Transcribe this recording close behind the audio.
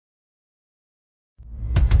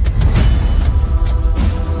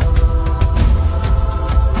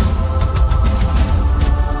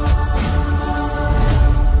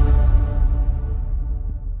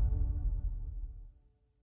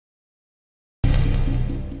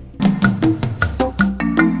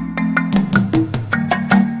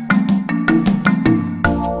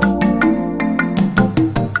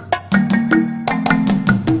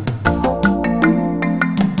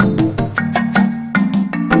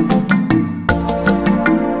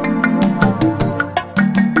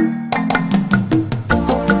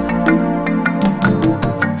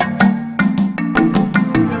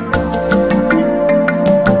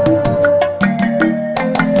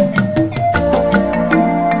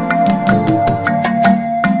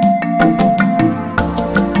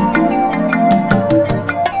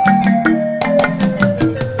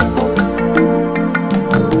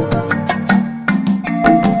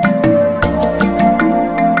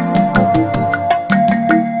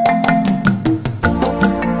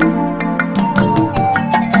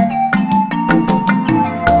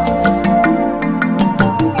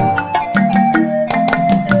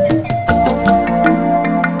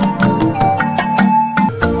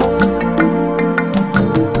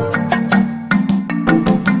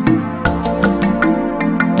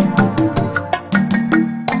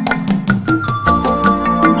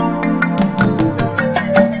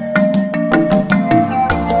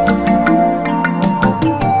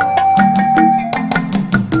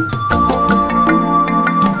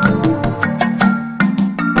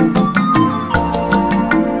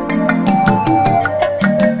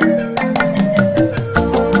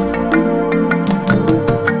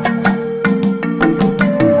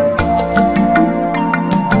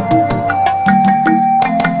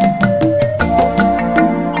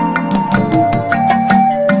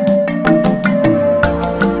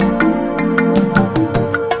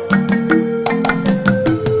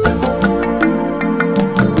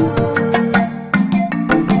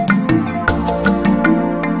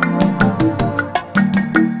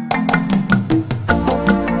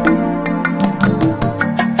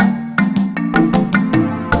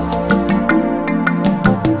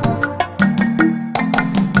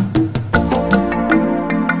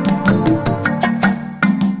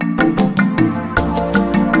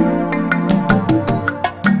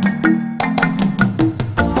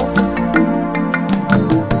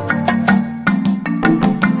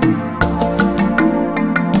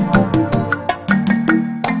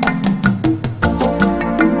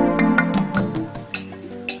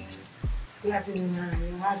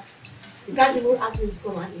can't even ask me to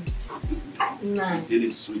come and eat. Nah. It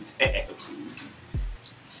is sweet.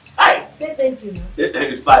 Hi. Say thank you.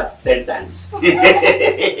 In fact, 10 times. You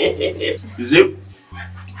see?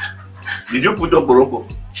 Did you put up boroko?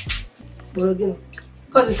 Borogino.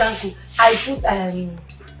 Because you can't cook. I put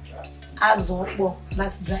azopo,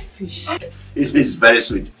 that's dry fish. It is very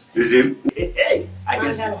sweet. You see? Hey, I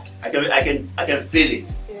can feel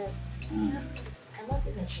it. Yeah. Mm. I'm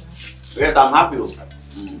happy that you Yes, I'm happy. You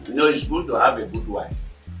know, it's good to have a good wife.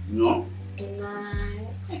 You know?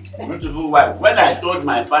 Beautiful wife. When I told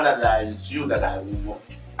my father that it's you that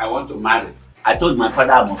I want to marry, I told my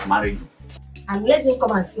father I must marry you. And let him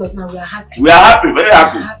come and see us now. We are happy. We are happy, very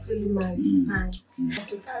happy. We are happily married.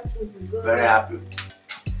 Very happy.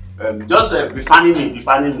 Just be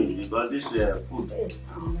fanning me because this food.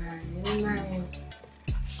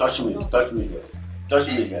 Touch me here.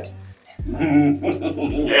 Yeah.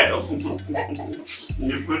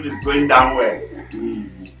 The food is going down well.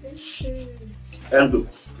 And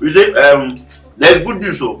you see, there's good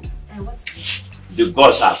news. So the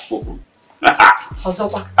gods have spoken. The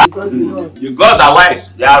gods are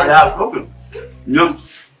wise. They have spoken. You know,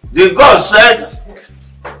 the gods said,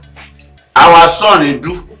 our son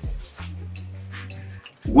Edu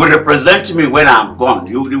will represent me when I'm gone.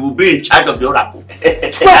 You will be in charge of the oracle.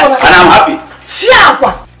 And I'm happy.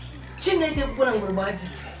 Yeah. You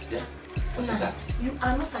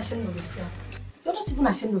are not ashamed of yourself. You're not even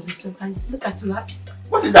ashamed of yourself. And look at you happy.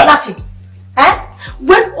 What is that? Laughing. Eh?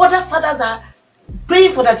 When other fathers are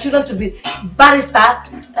praying for their children to be barrister,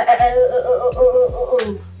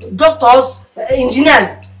 doctors,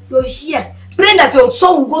 engineers, you're here praying that your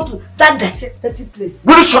son will go to that dirty place.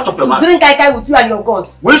 Will you shut up your mouth? Doing kai with you and your God.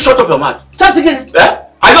 Will you shut up your mouth? Start again. Eh?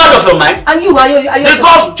 Are you out of your mind? And you, are you? The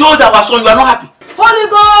gods told our son you are not happy. Holy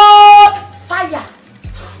Ghost, fire.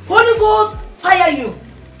 Holy Ghost, fire you.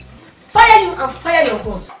 Fire you and fire your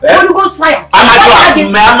God. Eh? Holy Ghost, fire. Amador, fire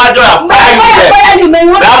you there. Fire you,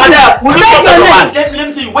 man. Will you shut up your mouth? Let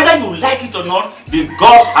me tell you, whether you like it or not, the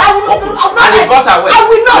gods are spoken. And the gods are well. I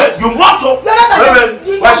will not. You must so. You're not ashamed.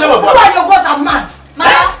 You and your gods are mad.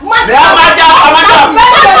 Mad.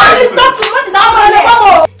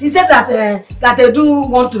 He said that they do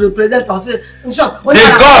want to represent us. In short,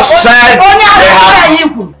 the gods said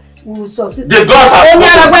the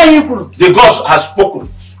gods have spoken.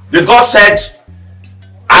 The God said,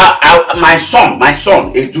 my son,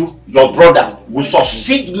 Edu, your brother, will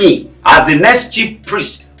succeed me as the next chief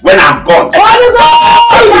priest when I'm gone.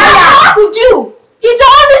 How could you? He's the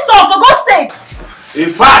only son, for God's sake. In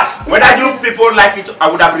fact, whether you people like it, I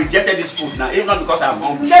would have rejected this food now, even not because I'm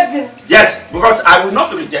hungry. Yes, because I will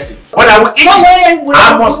not reject it. But I will eat it.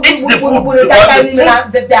 I must eat the food.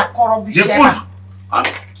 The food.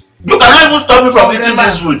 You cannot even stop me from eating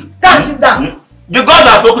this food. Sit down. The gods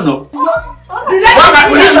are spoken though.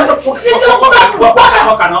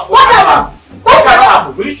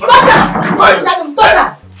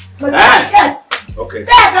 Yes. Okay.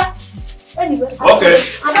 Anyway, okay.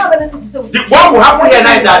 I don't have anything to say. What will happen here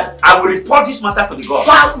now is that I will report this matter to the gods.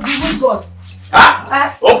 Which God?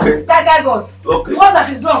 Huh? Okay. That God. Okay. The one that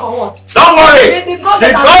is drunk or what? Don't worry. The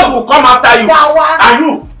gods will come after you. And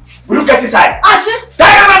you. Will you get inside? Ashit.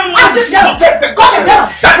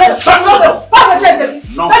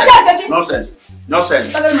 Nonsense.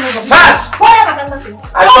 Pass. I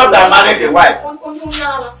thought I married a wife.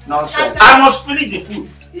 Nonsense. I must finish the food.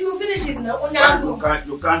 You finish it now.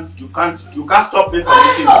 You can't stop me from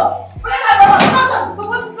eating it.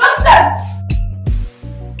 Nonsense.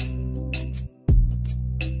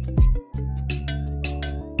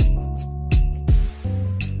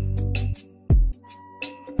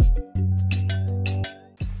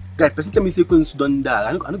 Guy, person tell me say Kwensu done that.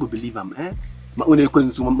 I don't go believe him, eh? My own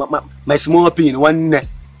Kwensu, my small opinion, one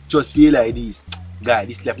just feel like this. Guy,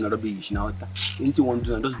 this life not rubbish now. Anything want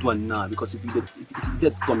to do, just do one now. Because if you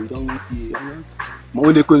get come, you don't feel. My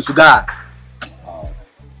own Kwensu guy.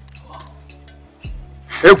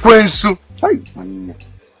 Kwensu.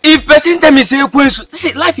 If person tell me say Kwensu,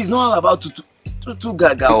 see, life is not all about to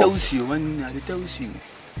gaga. I tell you.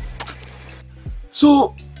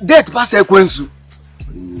 So death pass Kwensu.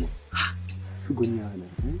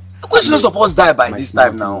 Kwensu not supposed to die by this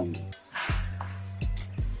time now.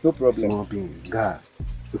 No problem.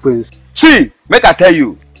 See, make I tell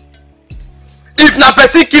you. If na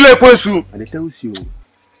person kill Kwensu, I tell you.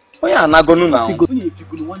 Oh yeah, nago no now. If you go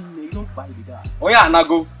one day, you don't fight with that. Oh yeah,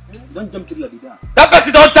 nago. Don't jump to the that. That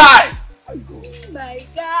person don't die. See my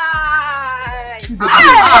guy.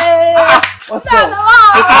 What's up?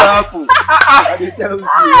 I tell you.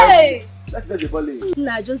 That's the volley.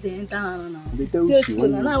 Nah, just the enter now. They tell you.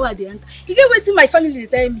 Now why they enter? You get waiting my family they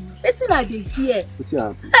tell me. Waiting I dey hear. What's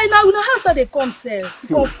happening? Hey, now una house they come self to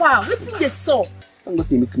confirm. Waiting they saw. I'm gonna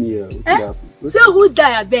say meet me here. Say who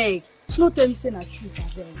die abeg. No tell me say na true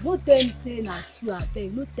abeg. No tell me say na true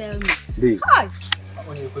abeg. No tell me. Hi.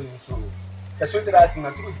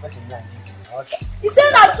 He say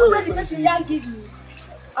na true when the person yan give me.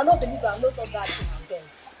 I don't believe I'm not of that thing abeg.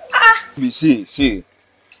 You see.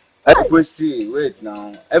 Wait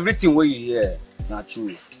now. Everything what you hear, not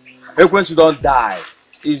true. When you don't die,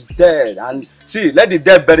 is dead. And see, let the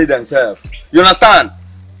dead bury themselves. You understand?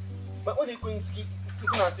 But what are you going to keep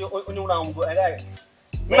on your own?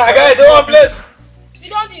 Nah, guys, don't want place. You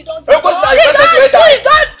don't do. You don't Now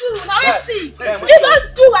let's see. You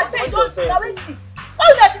don't do. I say you don't do. Now let's see.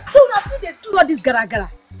 All that do now see they do all this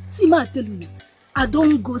gara. See, man, tell you, I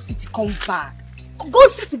don't go city come back. Go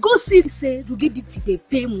city, say, you get it, they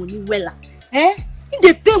pay money well. If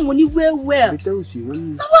they pay money well.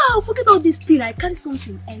 Wow, forget all this thing. I carry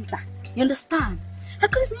something enter. You understand? I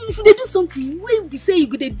carry something. If they do something, where you say you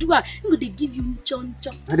go to do it, you go to give you chon.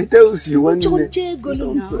 And it tells you one chon go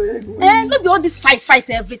now. Not be all this fight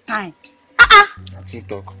every time. True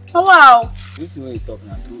talk. Wow. This is what you talk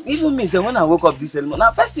now. Even me, say when I woke up this early,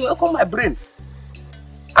 now first thing will come my brain.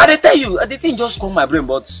 I tell you, the thing just come my brain,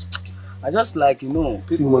 but I just like people.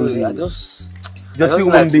 I just see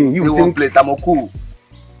one thing. You think play Tamoku.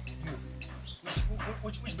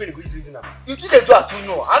 which brain is reason now? You do they do at two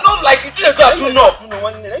no. I don't like you do they do at two no.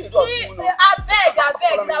 I beg.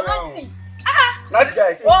 Now let's see. Now this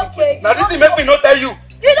guy say okay. Now this thing make me not tell you.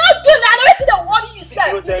 You don't do now. Let's see the word you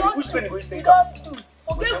said. You don't which brain is You don't do.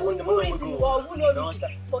 Forget who reason or who no reason.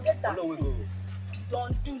 Forget that.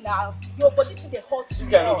 Don't do now. Your body to the hot. This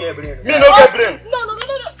guy no get brain. Me no get brain. No.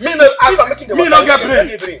 Me no. I'm making the. Me no get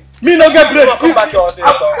brain. Me no get brain. Come back to us. No.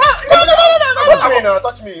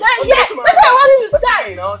 Touch me. Yeah. What do you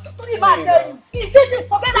say? What tell you? See.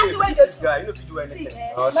 Forget that the way you do. This guy, you know if you do anything. See,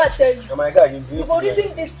 not tell you. Oh my God, You go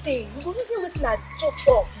reason this thing. You go reason wetin I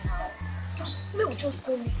talk now. May we just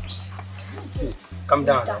go meet this. See, calm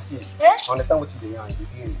down. See, I understand what you do. You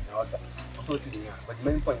begin. But the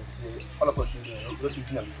main point is all of us don't think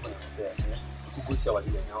that we could go see our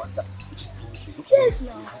leader now, which is good. Yes,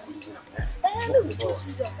 now. I know we just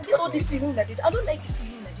use that. Forget all this thing that did. I don't like this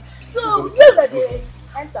thing that did. So you that they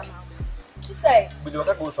enter now. He said. But you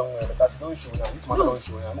can't go somewhere because don't show now. This man don't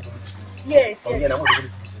show now. I'm going to do this. Yes.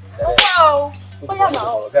 Oh wow. Oh yeah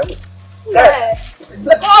now. Yeah.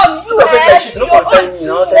 Come, you are too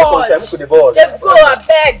much. They go, I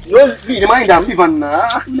beg. No, leave mind them, even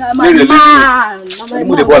now. My man.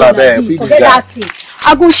 Forget that thing. I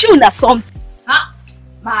go show you something. Huh?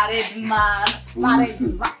 Married man.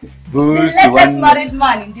 The latest married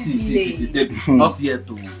man in this village. See, Debbie, not yet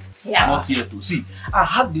to. Yeah. Not yet to. See, I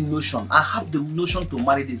have the notion to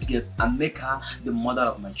marry this girl and make her the mother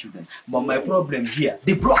of my children. But my problem here,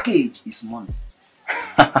 the blockage is money.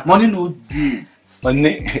 Money no deal.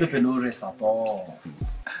 Money. People no rest at all.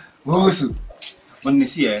 Also, when you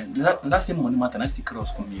see that's the money matter. That's the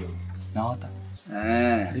cross come here. Now what?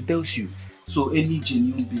 It tells you. So any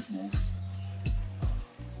genuine business.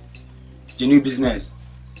 Genuine business.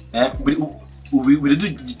 We do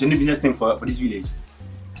genuine business thing for this village.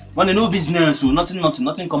 When no business, so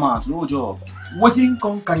nothing come out, no job. Waiting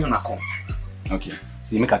come carry on a come. Okay.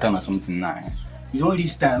 See, make a tell you something now. You don't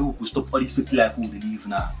this time we could stop all this fake life we live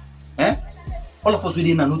now. All of us we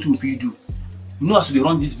didn't know what we do. You know as they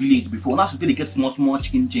run this village before. Now as they get small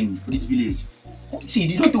chicken chain for this village. See,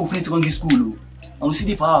 this don't finish secondary school. And we see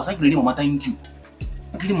the for house. I can read mama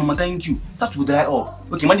thank you. Start to dry up.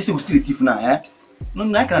 Okay, man, this say we still a thief now,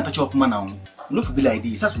 No, I cannot touch off man now. No for be like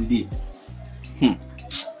this. That's what we did.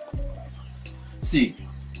 See,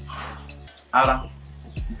 Ara,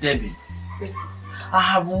 Debbie, I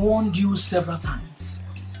have warned you several times.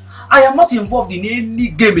 I am not involved in any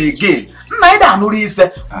game again. Neither know if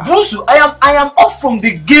Bruce, I am off from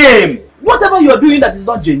the game. Whatever you are doing that is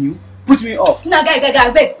not genuine, put me off. Nah, guy, I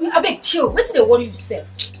beg, chill. What did they worry you say?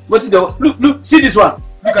 What did they look? See this one.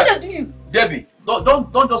 What did they do you? Debbie,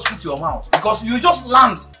 don't just put your mouth because you just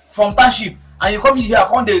land from township and you come here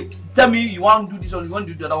and they tell me you want to do this or you want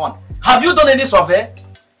to do the other one. Have you done any survey?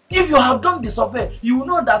 If you have done the survey, you will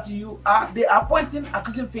know that they are pointing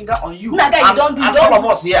accusing finger on you. Nah, guy, you don't do all of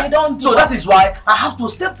us here. So that that is why I have to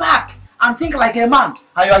step back and think like a man.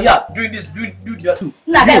 And you are here doing this, doing that.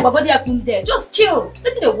 Nah, guy, but what they happen there? Just chill. What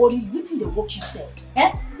did they worry you? What did they work you say?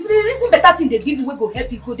 If the reason better thing they give you, we go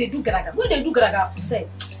help you go. They do garaga. What they do garaga for say?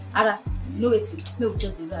 Ara, you know it. Me will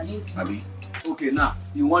just do that. Abi. Okay, now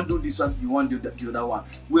you want to do this one. You want to do the other one.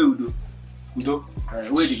 Where we do? Udo.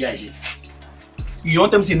 Where the guy is? You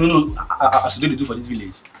want them to say no, as they do for this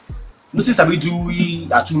village. No sister we do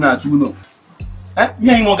atuna. Eh? Me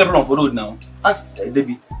and him won't get wrong for road now. Ask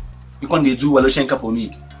Debbie. You can't do a shenka for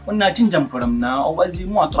me. When I change them for them now, or was he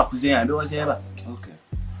more trap there? Okay.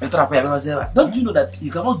 Don't you know that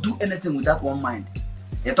you cannot do anything without one mind?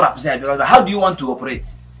 How do you want to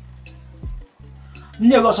operate? You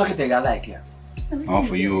go socket like here. Oh,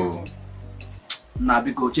 for you. Nah,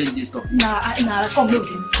 because change this stuff. Nah, come look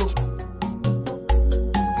go.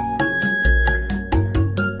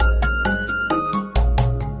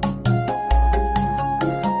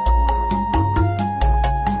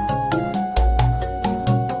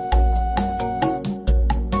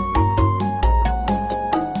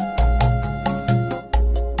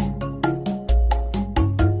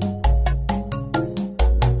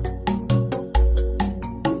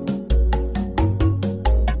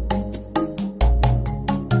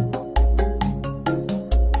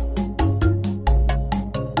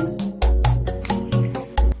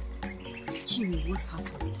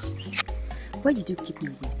 Why did you keep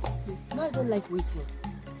me waiting? No, I don't like waiting.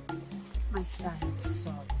 My son, I'm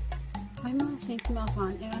sorry. My mom sent me out for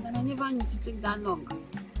an errand and I never knew to take that long.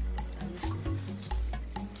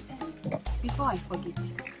 Before I forget,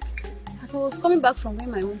 as I was coming back from where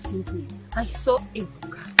my mom sent me, I saw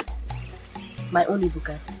Ebuka. My own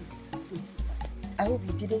Ebuka. I hope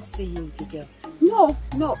you didn't see him with a girl.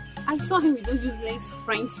 No. I saw him with those useless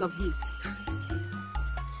friends of his.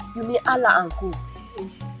 You mean Allah and Co?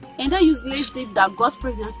 Yes. And that useless tape that got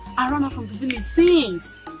pregnant and ran out from the village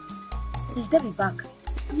since. Is Debbie back?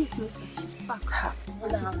 Yes, sir, she's back. I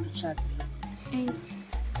wonder how the child. And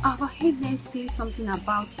I've heard them saying something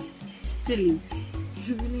about stealing.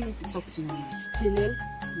 You really need to talk to me. Stealing?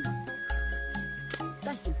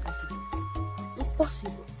 That's impossible.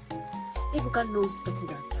 Impossible. Ebuka knows better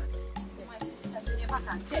than that. My sister, you never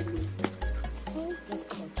can tell me.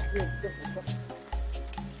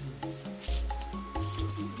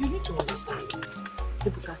 You need to understand.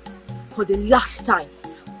 Ebuka, for the last time,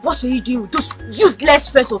 what were you doing with those useless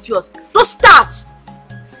friends of yours? Don't start!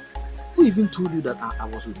 Who even told you that I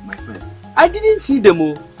was with my friends? I didn't see them.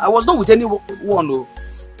 I was not with anyone.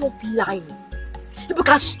 Stop lying.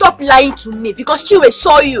 Ebuka, stop lying to me because Chiwe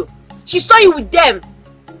saw you. She saw you with them.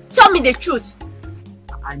 Tell me the truth.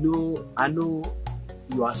 I know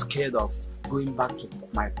you are scared of going back to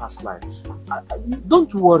my past life.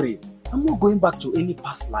 Don't worry. I'm not going back to any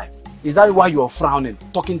past life. Is that why you are frowning,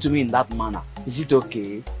 talking to me in that manner? Is it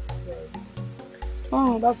okay?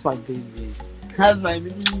 Oh, that's my baby. That's my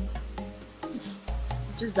baby.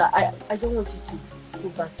 Just that I don't want you to go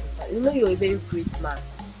back to that. You know you're a very great man.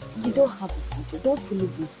 You don't have a future. Don't follow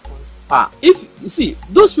those boys. If you see,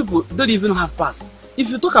 those people don't even have past. If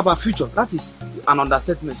you talk about future, that is an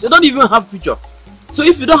understatement. They don't even have future. So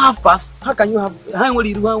if you don't have past, how can you have? How will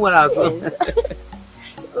you do one as well?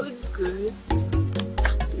 Okay.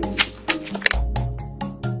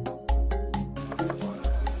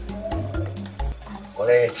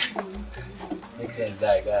 Correct. Makes sense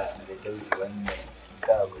that they tell you one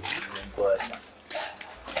car will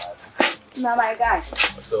be Now my guy.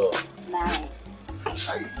 so Nah.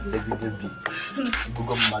 baby.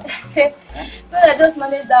 Well, I just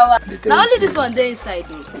managed that one. Now only this one there inside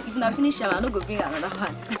though. If I finish him, I'm not going to bring another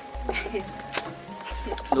one.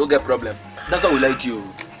 No get problem. That's how we like you.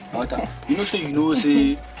 You know,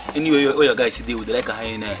 say anyway, all your guys today would like a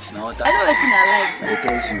highness. Now, I know what I like. they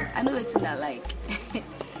tell you. I know what I like.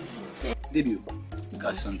 Did you?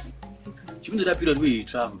 Got something. You know that period where you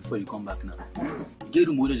travel before you come back now. You get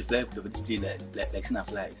to move to fly for this place like Sina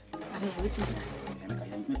flies.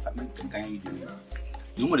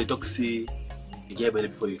 You know what they talk say you get better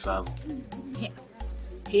before you travel.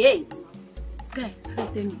 Hey, guy,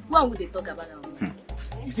 tell me, what would they talk about now?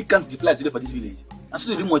 If you can't fly today for this village, and so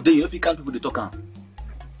they do more day, you know if you can't people they talk on.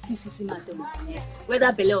 See, madam.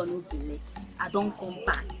 Whether belly or no belly, I don't come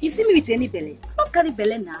back. You see me with any belly? I don't carry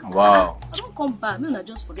belly now. Wow. I don't come back. Me not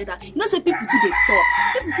just forget that. You know, say people too they talk.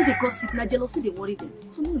 People too they gossip. Now jealousy they worry them.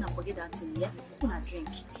 So me not forget that thing. Yeah, me not drink.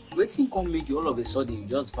 Waiting come make you all of a sudden you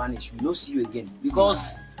just vanish. We don't see you again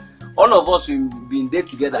because all of us we've been there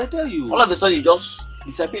together. I tell you. All of a sudden you just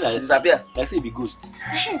disappear. Like say be ghost.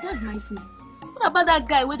 Hey, that reminds me. What about that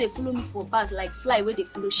guy where they follow me for back like fly where they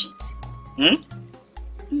follow shit?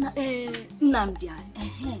 Nnamdi.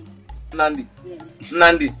 Nandi. Yes.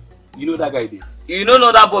 Nandi. You know that guy there? You don't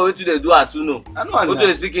know that boy what they do at no. I know. What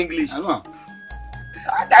they speak English. I know.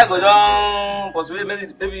 That guy go down possibly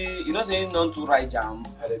maybe you know saying not to right jam.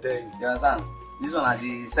 I tell you. You understand? This one at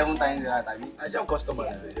the 7 times right time. I jam customer.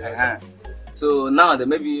 So now they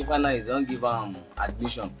maybe finally they don't give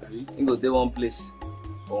admission. He go there one place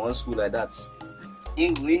for one school like that.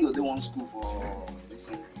 Ingo, they want school for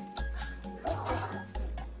this.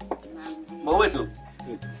 But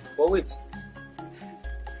wait,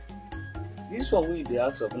 this one will be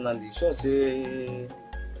asked of Nandi. Sure say.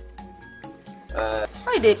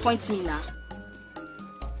 Why they point me now?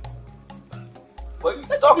 But you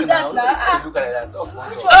talk now. Look at that.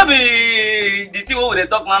 Talk. Maybe the thing where they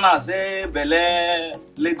talk now say Bele,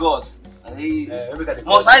 Lagos.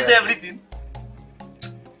 Must I say everything?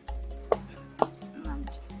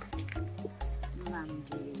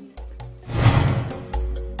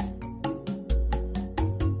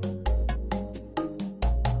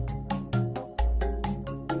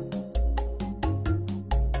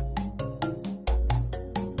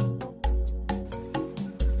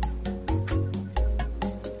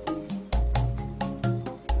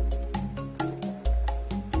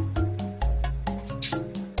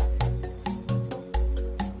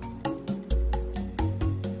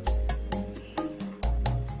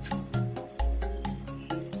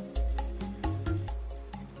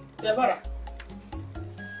 Deborah,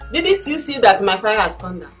 didn't you see that my fire has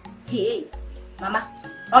come down? Hey, Mama,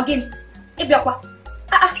 again,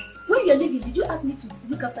 when you're leaving, did you ask me to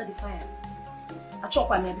look after the fire? I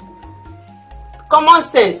chop on everything. Common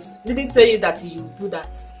sense didn't tell you that you do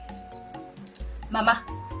that. Mama,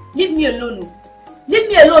 leave me alone. No. Leave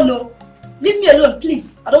me alone, no. Leave me alone,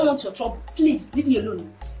 please. I don't want your trouble. Please, leave me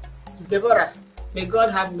alone. Deborah, may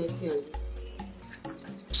God have mercy on you.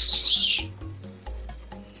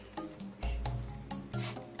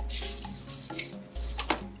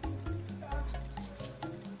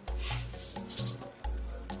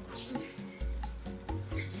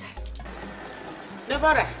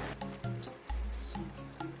 Deborah,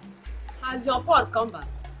 has your pot come back?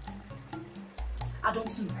 I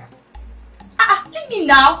don't know. Leave me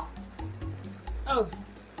now. Oh,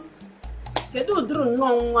 they do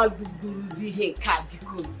no one do the head card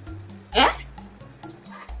because. Eh?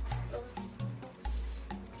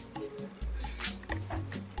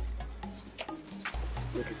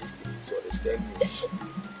 Look at this thing, you need to understand me.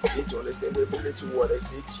 You need to understand every little word I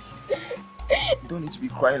say to you. You don't need to be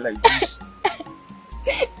crying like this.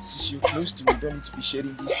 Since you're close to me, you don't need to be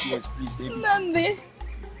shedding these tears, please, baby. Nande,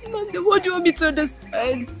 what do you want me to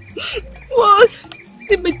understand? Well,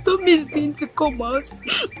 see, my tummy is being to come out,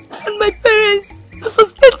 and my parents are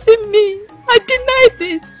suspecting me. I denied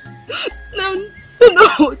it. Now, I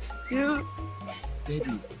know what to do.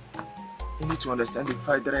 Baby, you need to understand the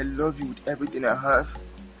fact that I love you with everything I have.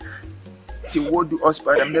 Till what do us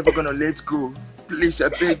part, I'm never gonna let go. Please, I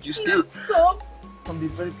beg you, still. Stop. From the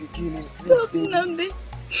very beginning, please, Stop, baby. Nande,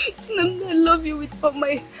 I love you with all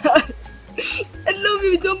my heart. I love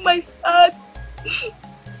you with all my heart.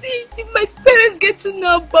 See, if my parents get to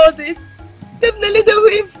know about it, definitely they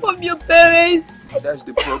will inform your parents. That's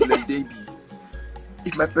the problem, baby.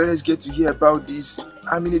 If my parents get to hear about this,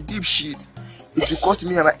 I'm in a deep shit. It will cost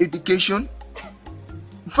me my education.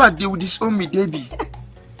 In fact, they will disown me, baby.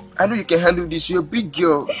 I know you can handle this. You're a big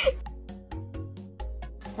girl.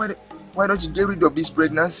 Why don't you get rid of this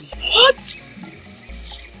pregnancy? What?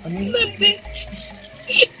 I mean, Nande,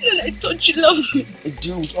 I thought you loved me. I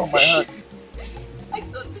do with all my heart. I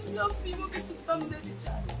thought you loved me. You want me to come there,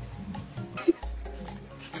 child?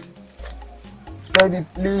 Baby,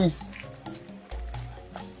 please.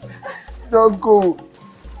 Don't go.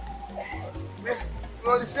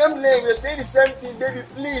 We're on the same lane. We're saying the same thing, baby.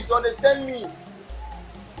 Please understand me.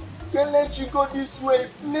 Can't let you go this way,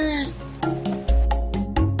 please.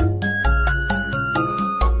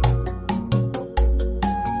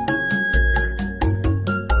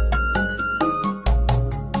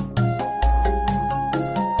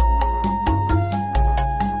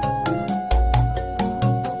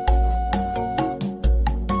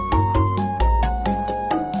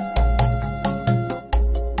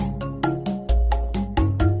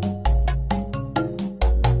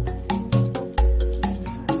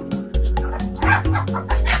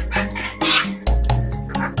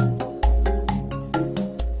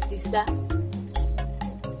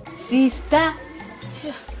 Sister.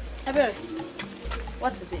 Ebere,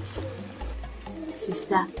 what is it?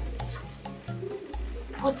 Sister,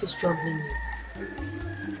 what is troubling you?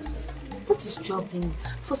 What is troubling you?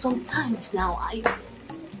 For some time now,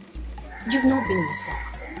 you've not been yourself.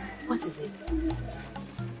 What is it?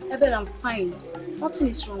 Ebere, I'm fine. Nothing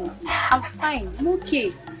is wrong. I'm fine. I'm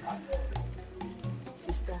okay.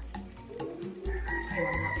 Sister, you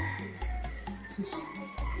are not.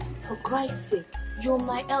 For Christ's sake, you're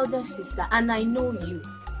my elder sister and I know you.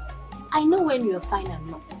 I know when you're fine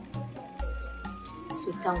and not.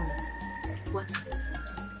 So tell me, what is it?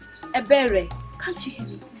 Ebere, can't you hear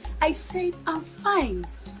me? I said I'm fine.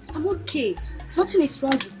 I'm okay. Nothing is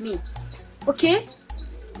wrong with me. Okay?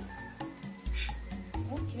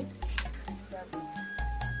 Okay.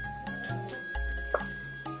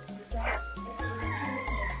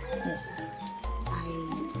 Yes.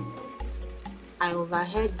 I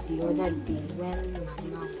overheard the other day when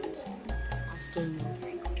Mama was asking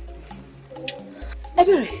you.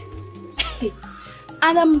 Ebere.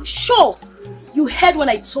 And I'm sure you heard when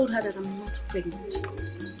I told her that I'm not pregnant. What's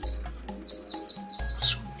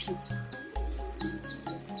wrong with you?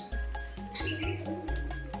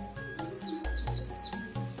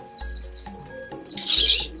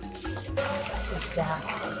 Sister,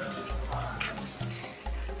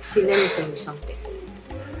 see, let me tell you something.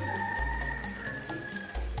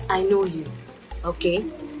 I know you, okay?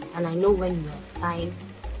 And I know when you're fine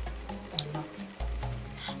or not.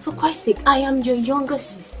 For Christ's sake, I am your younger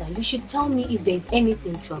sister. You should tell me if there's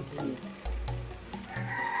anything troubling you.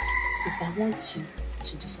 Sister, I want you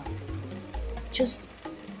to do something for me. Just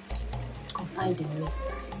confide in me.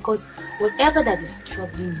 Because whatever that is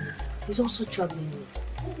troubling you is also troubling me.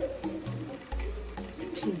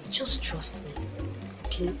 Please, just trust me,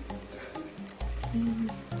 okay?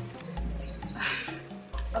 Please.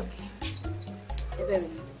 Okay. Ebere,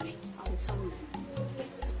 I'll tell you.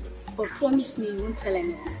 But promise me you won't tell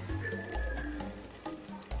anyone.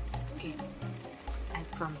 Okay. I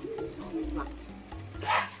promise. What?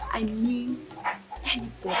 I mean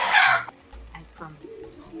anybody. I promise.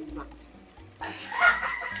 What?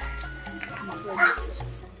 I'm pregnant.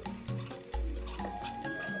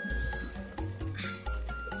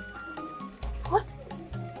 What?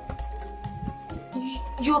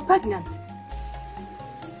 You're pregnant?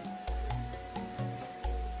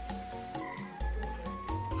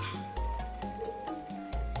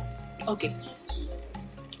 Okay.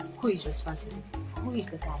 Who is responsible? Who is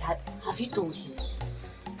the guy? Have you told him?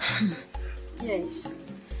 Yes.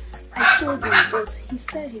 I told him, but he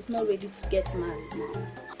said he's not ready to get married now.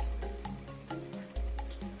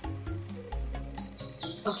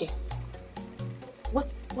 Okay.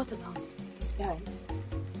 What about his parents?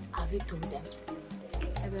 Have you told them?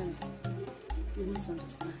 Ebere, you won't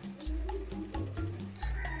understand.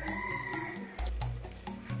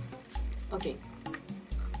 Okay.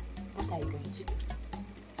 What are you going to do?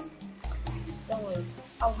 Don't worry,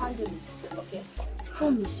 I'll handle this, okay?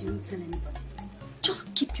 Promise you won't tell anybody.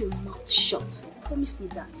 Just keep your mouth shut. Promise me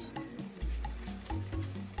that.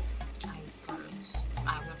 I promise.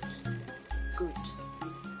 I will. Good.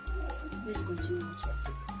 Let's continue what we're doing.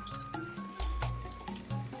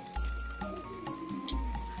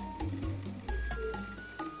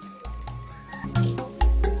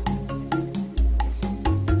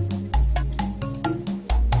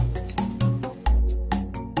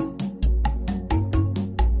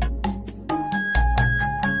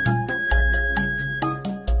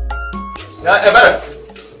 Yeah, Ebere!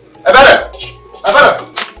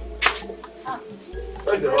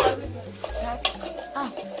 Where's the brother?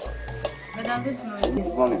 Madam, good morning.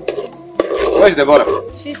 Good morning. Where's the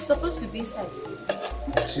brother? She's supposed to be inside.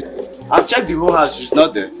 I've checked the whole house, she's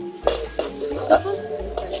not there. She's supposed to be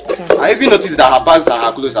inside. I even noticed that her bags and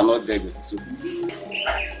her clothes are not there yet. So,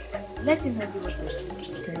 Let him help you with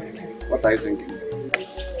it. what are you thinking?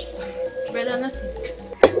 Brother, nothing.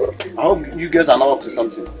 I hope you guys are not up to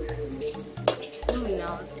something. No,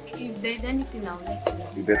 now. If there's anything, I'll let you know.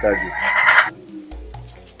 You better do.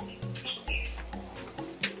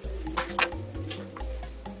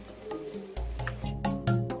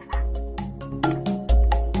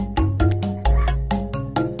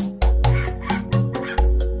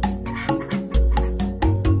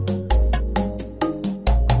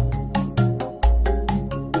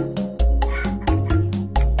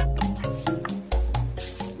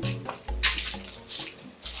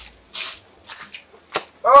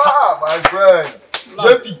 My friend,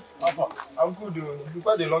 JP. I'm good. It's been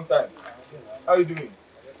quite a long time. How are you doing?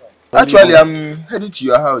 Actually, I'm heading to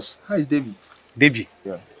your house. How is Davy? Baby.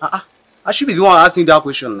 Yeah. I should be the one asking that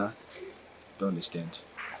question now. Don't understand.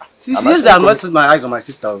 Since yesterday I've not set my eyes on my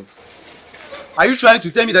sister. Are you trying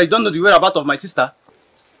to tell me that you don't know the whereabouts of my sister?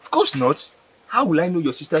 Of course not. How will I know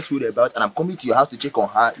your sister's whereabouts and I'm coming to your house to check on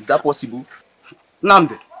her? Is that possible?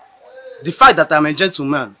 Namde, the fact that I'm a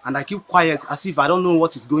gentleman and I keep quiet as if I don't know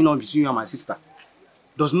what is going on between you and my sister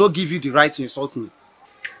does not give you the right to insult me.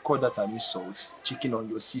 Call that an insult? Checking on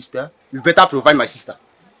your sister? You better provide my sister.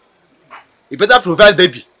 You better provide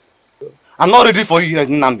Debbie. I'm not ready for you here,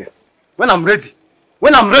 Namde. When I'm ready,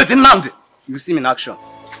 Namde, you see me in action.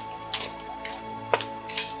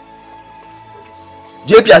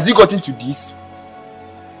 JP, has he got into this?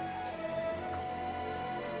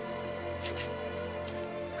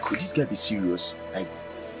 Good. this girl be serious? Like,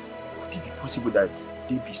 could it be possible that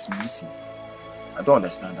Debbie is missing? I don't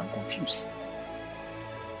understand. I'm confused.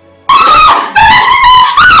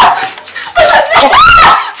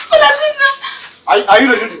 Are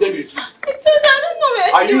you ready to tell me the truth? I don't know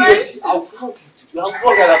where Are she you went ready? to. I'll flog you. I'll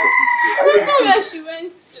flog her out of you. I don't know where she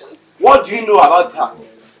went to. What do you know about her?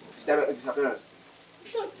 Disappearance. I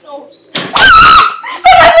don't know.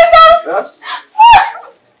 Huh? I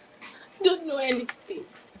don't know anything.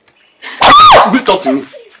 You will talk to me.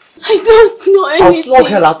 I don't know anything. I'll flog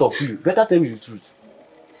hell out of you. Better tell me the truth.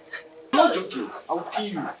 I'm not joking. I'll kill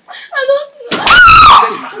you. I don't know.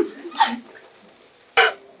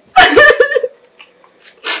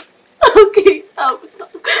 Okay, I'll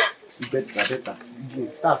talk. Better.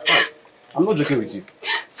 Start. I'm not joking with you.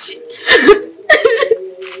 She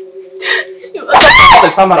was.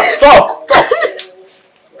 Stop!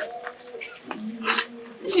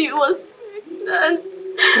 She was pregnant.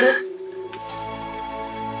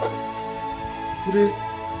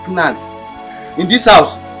 Pregnant? In this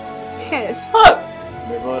house? Yes.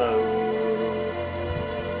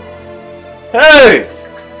 Hey!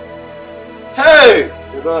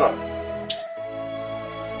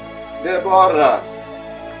 Deborah!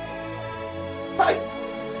 Hi!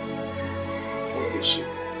 Okay, shit.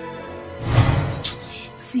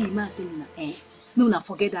 See, Martin, no, not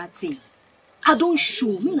forget that thing. I don't show.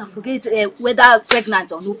 Me not forget whether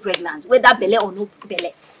pregnant or no pregnant, whether belle or no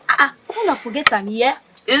belle. I don't forget them here.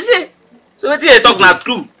 Is it? So what you talk not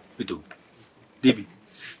true? Wait, Debbie.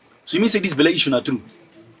 So you mean say this belle issue not true?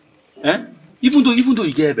 Eh? Even though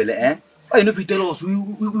you get a belle, why you know if you tell us we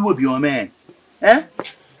will be your man? Eh?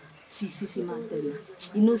 See, Martin.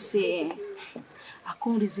 You know, say I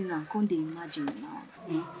can't reason. I can't imagine now.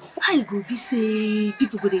 How you go be say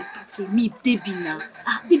people go dey say me Debbie now?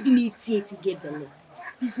 Debbie need to get belle.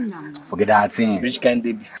 Reason now. Forget that thing. Which kind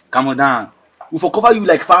Debbie? Calm down. We for cover you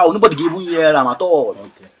like foul. Nobody give you hear them at all.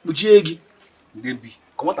 Okay. Buchegi. Debbie.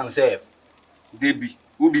 Come out and serve. Debbie.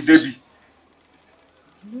 Who be Debbie?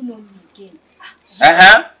 No know me again.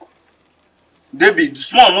 Debbie, the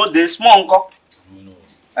small no, the small uncle. No.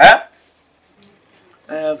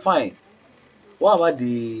 Fine. What about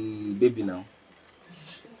the baby now?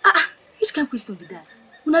 Which kind of question be that?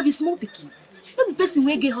 Una be small pikin. No be person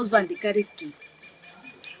wey get husband dey carry pikin.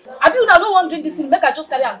 Abi una no wan drink this thing, make I just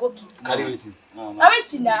carry and go keep. Carry anything. No. Na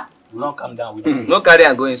wetin na? We don't calm down. We don't. No carry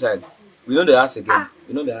and go inside. We know the ask again.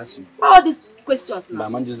 We know the ask you. Why all these questions now?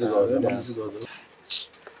 Man, just go. Nonsense.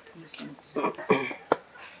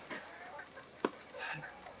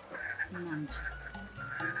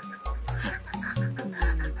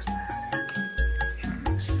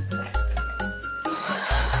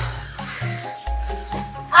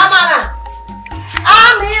 Amara!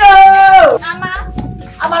 I'm here! Mama.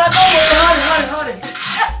 Amara, go hurry.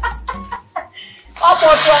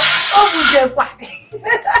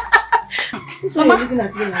 Mama,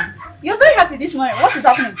 you're very happy this morning. What is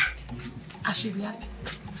happening? I should be happy.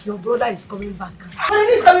 Your brother is coming back. When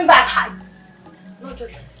is coming back? Not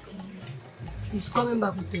just that he's coming back. He's coming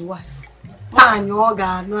back with a wife. No.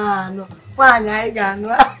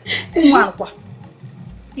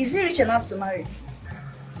 Is he rich enough to marry?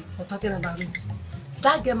 We're talking about it.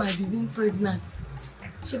 That girl might be being pregnant.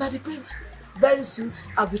 She might be pregnant. Very soon,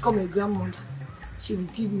 I'll become a grandmother. She will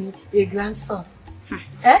give me a grandson.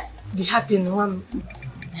 Be happy in one.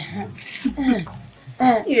 Yeah.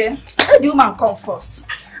 Let the woman come first.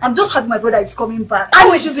 I'm just happy my brother is coming back.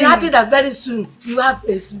 And we should be happy that very soon you have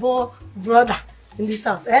a small brother in this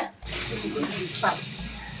house. You're going to be fine.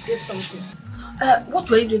 Get something. What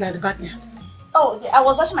were you doing at the backyard? Oh, I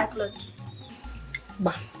was washing my clothes.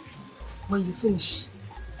 But when you finish,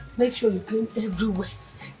 make sure you clean everywhere.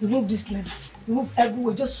 Remove this leather. Remove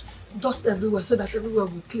everywhere. Just dust everywhere so that everywhere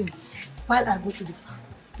will be clean. While I go to the farm.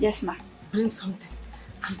 Yes, ma. Bring something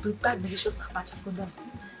and prepare delicious abacha for them.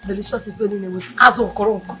 Delicious is very with azo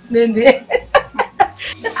koronko.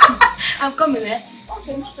 I'm coming, Okay.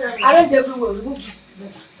 Arrange everywhere. Remove this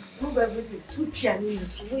leather. Remove everything. Sweep pianino.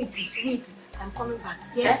 Sweep. I'm coming back.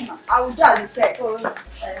 Yes, ma. I will do as you said.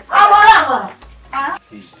 Amara.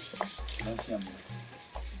 Hey, don't see him.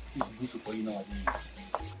 Since Boost for you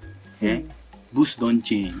nowadays. Boost don't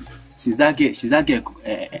change. Since that girl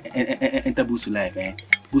enter Boost life,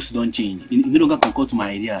 Boost don't change. You no longer can come to my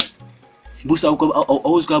ideas. Boost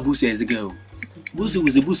always call Boost as a girl. Boost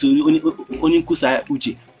was a Boost only kusa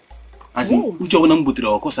uche. As in uche wana mbutre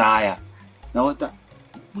o kosa haya. Now what that?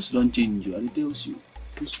 Boost don't change you. I tell you.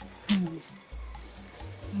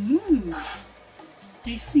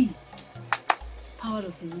 I see. Power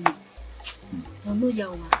of the woman. No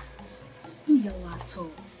yawa. No yawa at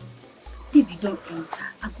all. Baby, don't enter.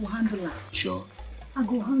 I go handle her. Sure. I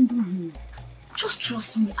go handle him. Just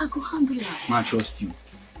trust me. I go handle her. Man, trust you.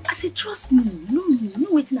 I say trust me. Know me.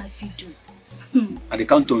 Know what I feel do. I dey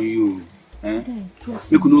count on you. Then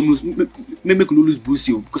trust Make me. you no lose boost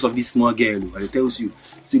you because of this small girl. I dey tell you.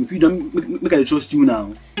 So if you don't make I trust you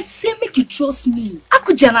now. I say make you trust me.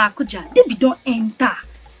 Akuja. Baby, don't enter.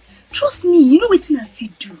 Trust me. You know what I feel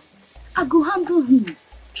do. I go handle him.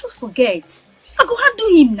 Just forget. I go handle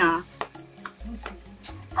him now.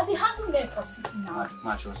 I will handle them for sitting now.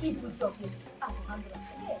 See who's up here. I will handle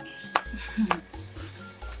them.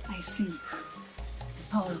 I see. The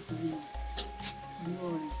power of the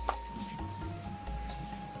woman.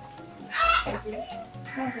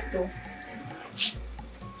 How's it though?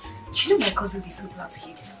 You know my cousin will be so glad to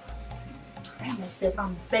hear this one. I myself,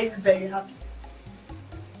 I'm very, very happy.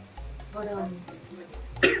 But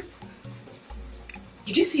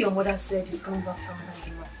did you see your mother said she's coming back from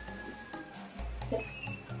Nigeria?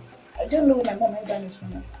 I don't know where my mom went is from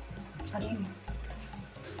now. I don't know.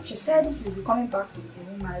 She said she'll be coming back with the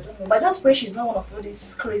woman. I don't know. But I just pray she's not one of all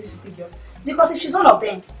these crazy city girls. Because if she's one of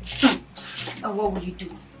them, and what will you do?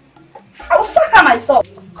 I will sack her myself.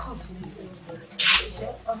 Of course, we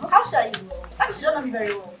will. How should I do? Maybe she don't know me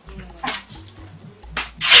very well.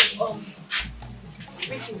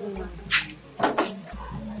 Richie, woman.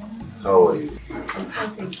 How are you? I'm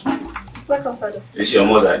fine, thank you. Welcome, Father. Is your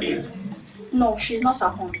mother in? No, she's not at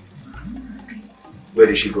home. Where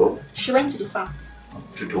did she go? She went to the farm.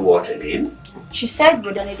 To do what again? She said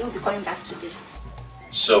Brother Nedu will be coming back today.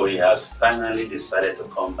 So he has finally decided to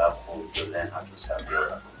come back home to learn how to serve the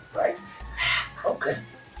oracle, right? Okay,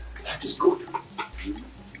 that is good.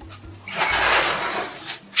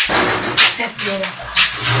 Serve the oracle.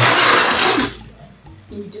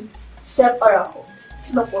 You do? Serve oracle.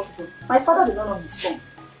 It's not possible. My father did not know his son.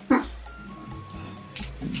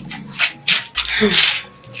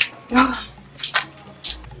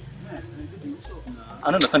 I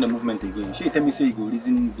don't understand the movement again. She tell me say you go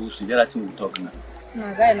reason boost you. That thing we talk now.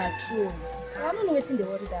 Nah, guy, not true. I don't know what they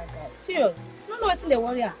worry that guy. Serious. I don't know what they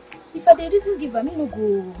worry. If I did reason give her, me no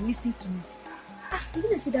go listen to me.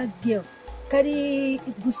 Even I see that girl carry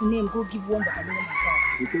Busu name go give one but I don't know my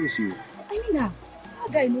dad. Who tells you? I mean now,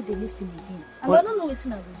 that guy know they listen again. And I don't know what I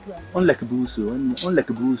will do. Unlike Busu, unlike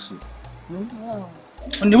Busu. Wow.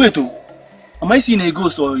 On the way to, am I seeing a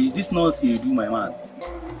ghost or is this not a do my man?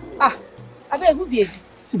 I bet who be a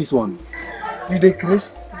See this one. You dey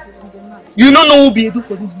Chris? You don't know who be Edu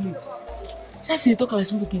for this village. Just say talk about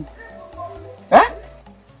something again. Eh?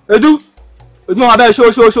 Edu? No, I bet show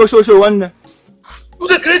one. You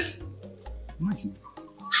dey Chris? Imagine.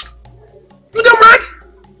 You dey mad?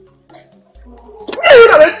 Yeah, you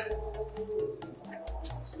know it.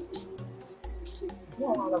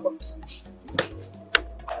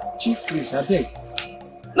 Chief, please, I beg.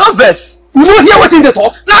 No verse. You don't hear what in the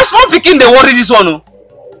talk? Now small picking they worry this one.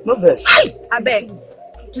 No verse. I beg.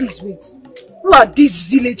 Please wait. Who are these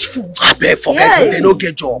village fools? I beg, forget it. They don't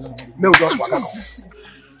get job. No, just work out.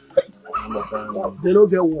 They don't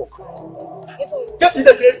get work. Get in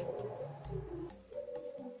the place.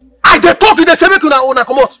 I dey talk you, they say make una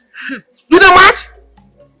come out. You dey mad?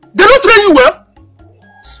 They don't train you well.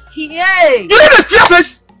 Hey! You need a fear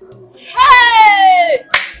face. Hey!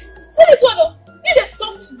 See this one though. You dey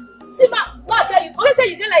talk to. See ma, what tell you? Forget say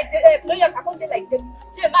you dey like the lawyer, I can't dey like them.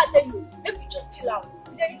 See ma tell you, make you just chill out.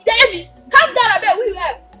 You dey hear me? Calm down, abeg. Who you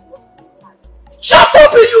help? Shut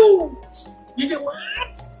up, you! You dey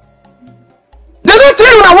mad? They don't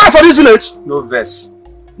train una well for this village. No verse.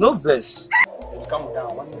 No verse. Calm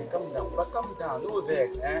down, one minute, calm down. But calm down. No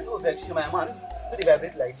vex, eh? No vex. She my man. No dey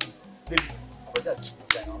vibrate like this. Baby, but just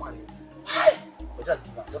my man. But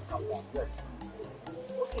just calm down.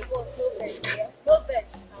 Okay, no vex. No vex.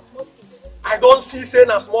 I don't see say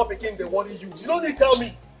na small pikin they worry you. You don't need tell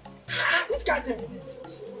me. Which kind of thing be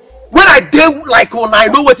this? When I dey like on, I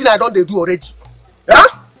know what I don't they do already.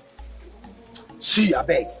 Huh? See, I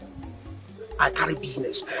beg. I carry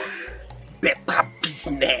business come. Better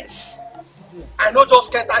business. I know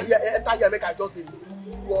just enter here, make I just do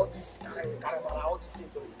all this caramara, all these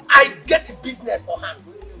things. I get business for hand.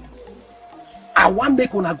 I want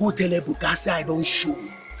make una go tell Ebuka say I don't show.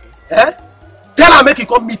 Eh? Tell her make he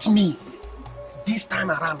come meet me. This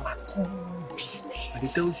time around, my cool business. I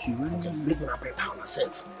tell you, make una prepare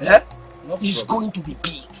yourself. Eh? No it's problem. going to be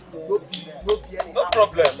big. No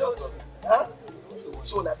problem. Huh?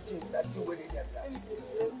 So that thing where they get that.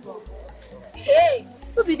 Hey,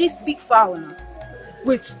 who be this big fowl now?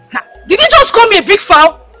 Wait, did you just call me a big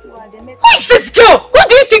fowl? Who is this girl? Who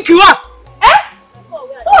do you think you are? Eh?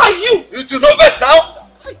 Who are you? You do know best now?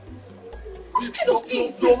 You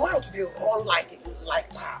Your mouth they run like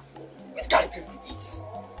that. Which kind of thing is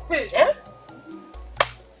this? Eh?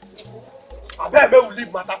 I bet will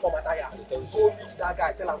leave matter for matter. Go meet that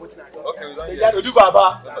guy, tell him what I just. Okay, we don't do Baba.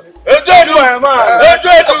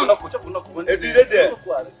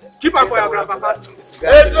 Keep up for your grandpapa.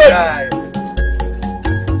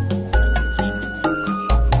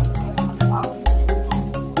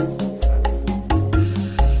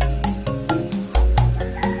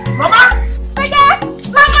 Mama!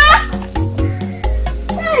 Mama!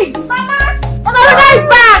 Hey, Mama! Another guy is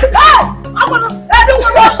back! Oh! I'm gonna... Hey,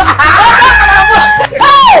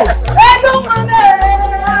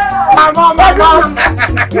 Mama!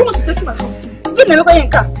 You want to take my house? Give me a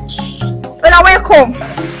car. When I wake home.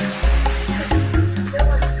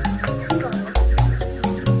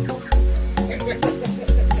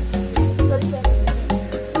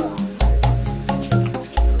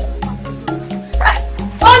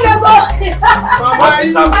 My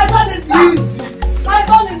son is back. My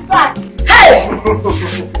son is back. Hey!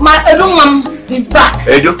 My Edumam is back.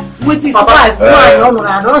 Edu? With his wife.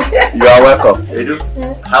 You are welcome. Edu,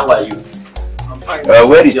 how are you? I'm fine.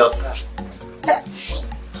 Where is your car?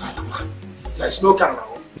 There's no car now.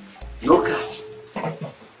 No car.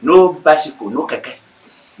 No bicycle, no keke.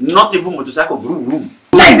 Not even motorcycle, vroom vroom.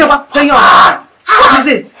 What is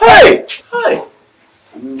it? Hey! Hey!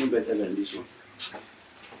 I'm even better than this one.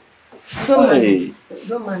 Don't mind.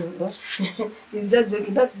 Don't mind. He's just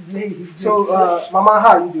joking. That is very good. So, Mama, how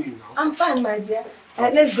are you doing now? I'm fine, my dear.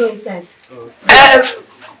 Let's go inside.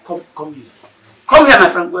 Come here. Come here, my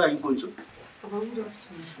friend. Where are you going to?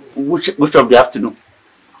 Which of the afternoon?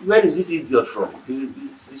 Where is this idiot from?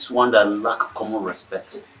 This one that lacks common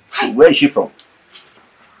respect. Where is she from?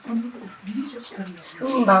 Did you just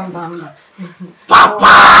come back?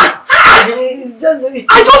 Papa! It's just okay.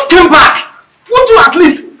 I just came back! Won't you at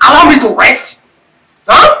least allow me to rest?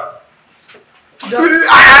 Huh?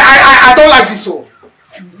 I don't like this show.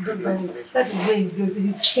 Don't mind. That is where he's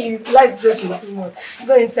joking. He likes joking too much.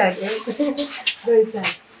 Go inside. Go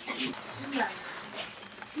inside.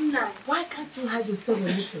 Now, why can't you hide yourself a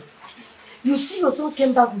little? You see your son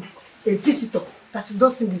came back with a visitor that you've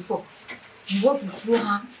not seen before. You want to show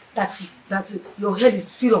her that your head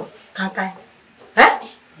is full of cankai. Eh?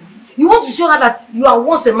 You want to show her that you are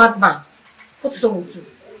once a madman. What is wrong with you?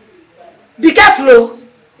 Be careful.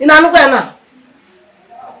 In Anugana.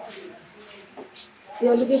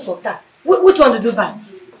 You're looking for car. Which one did you buy?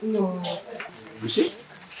 No. You see,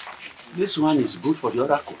 this one is good for the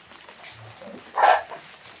oracle.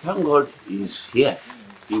 Thank God he's here.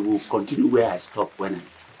 He will continue where I stopped when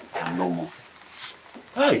I am no more.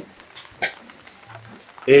 Hey!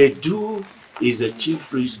 Edu is a chief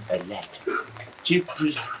priest elect. Chief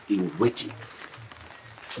priest in waiting.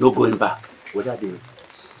 No going back. Whether they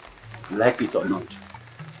like it or not,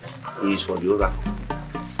 he is for the oracle.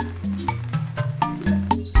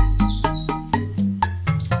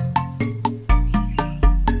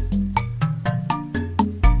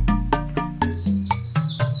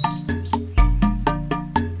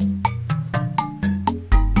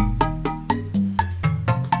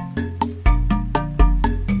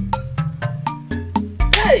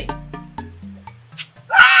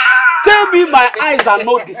 My eyes are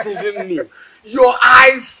not deceiving me. Your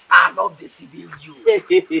eyes are not deceiving you.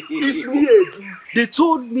 It's me, Edu. They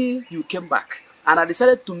told me you came back, and I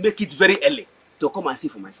decided to make it very early to come and see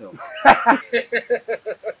for myself.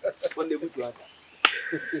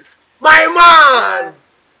 My man!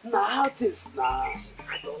 Now, how things now?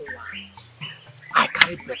 I don't want. I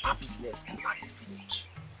carry better business in this village.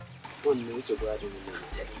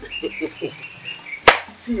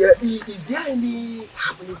 See, is there any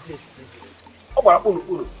happening place in this village?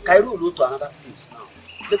 Cairo go to another place now.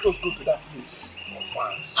 Let us go to that place.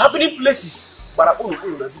 Happening places, but I want to go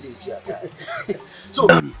to the village here. So,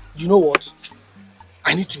 you know what?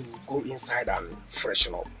 I need to go inside and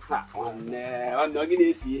freshen up. You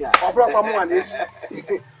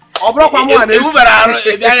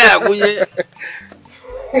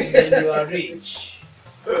are rich.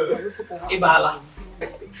 Ibala.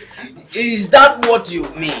 Is that what you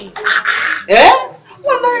mean? Eh?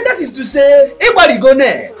 Well, that is to say, everybody go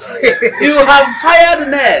net. You have fired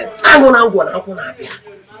net. I'm gonna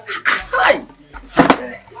Hi. See,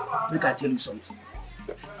 look, I tell you something.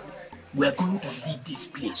 We're going to leave this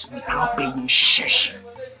place without paying shesh.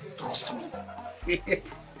 Trust me.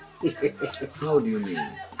 How do you mean?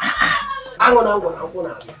 I'm gonna.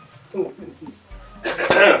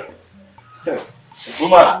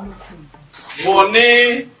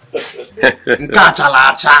 Money.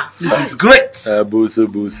 This is great.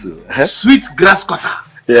 Busu. Sweet grass cutter.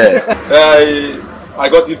 Yeah. I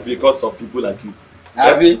got it because of people like you.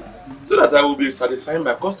 Abi? So that I will be satisfying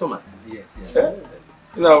my customer. Yes.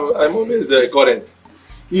 You know, I'm always current.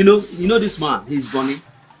 You know this man, he's Bonnie.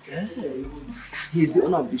 He's the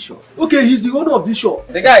owner of this shop. Okay, he's the owner of this shop.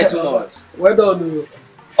 The guy is too much. Well done.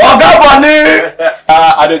 Oga Bonnie!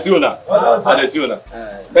 Adesiona.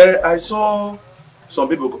 I saw some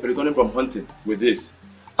people returning from hunting with this.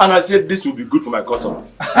 And I said this will be good for my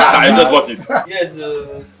customers. I just bought it. Yes.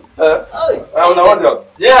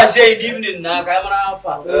 Yeah, share in the evening now.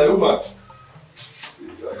 woman.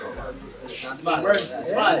 Man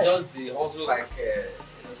does the hustle like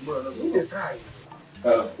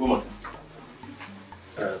tomorrow. Woman.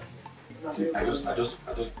 See, I just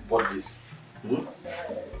bought this.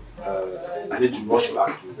 I need to rush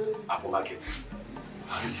back to Apple Market.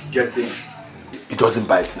 I need to get things. It doesn't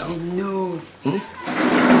bite now. No.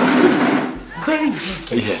 Very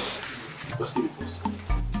big. Yes. Just give it first.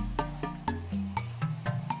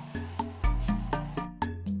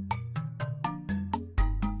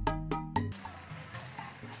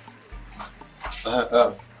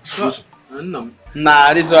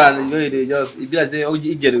 Nah, this one they just it be like say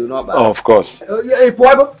Ijeru not bad. Oh, of course.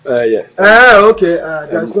 Yes. Okay.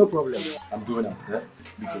 There's no problem. I'm doing it. Yeah?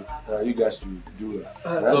 Because you guys should do it.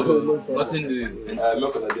 Nothing do you.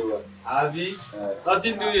 Look at the day one. Abi?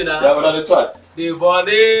 Nothing do you now. Yeah, but the try. The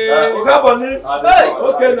body. Oga Bonnie. Hey,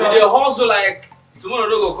 okay now. They hustle like tomorrow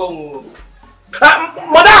no go come.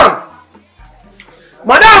 Madam!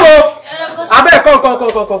 Abeg, come.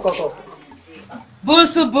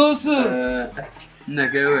 Busu.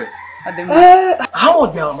 How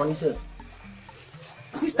much be our money, sir?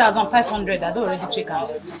 6,500. I don't already check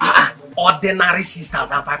out. Ordinary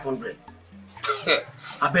 6,500.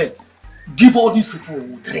 Abeg, give all these people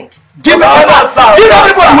drink. Give everybody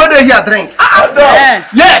where they here drink.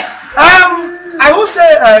 Yes. I will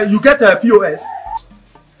say you get a POS.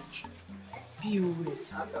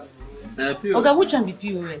 POS. POS. Okay, which one be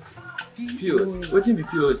POS? POS. What be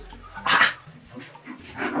POS?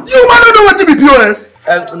 You man don't know what to be POS.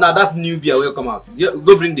 Now that new beer will come out.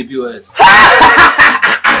 Go bring the POS.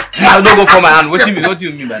 I'll not go for my hand. What do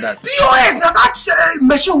you mean by that? POS, now that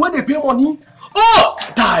machine where they pay money. Oh,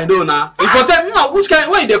 I know now. If you tell me now, which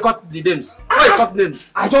kind? Why they cut the names? Why you cut names?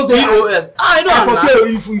 I just POS. I know. I for say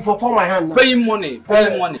if you for my hand. Now. Pay him money.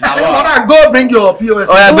 Go bring your POS.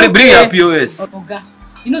 Oh yeah, bring your POS. Oga,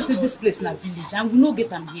 you know say this place na village and we no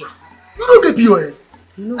get am here. You don't get POS.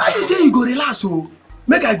 No. I be say you go relax so.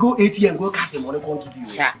 Make I go ATM, go cash the money, come give you.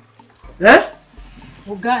 Yeah.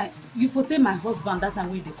 Oga, you for take my husband that time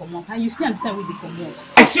wey dey comot, and you see am the time wey dey comot.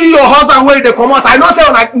 I see your husband wey dey comot. I know say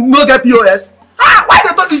una no get POS. Ah, why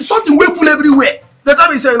they talk this something wey full everywhere? They tell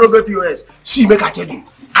me say you no get POS. See, make I tell you,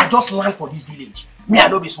 I just land for this village. Me, I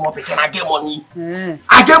no be small pikin. I get money.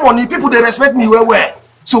 I get money. People they respect me well well.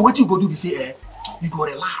 So what you go do be say, you go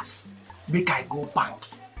relax. Make I go bank,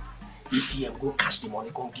 ATM, go cash the money,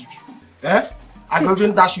 come give you. I go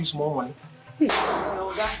even dash you small money.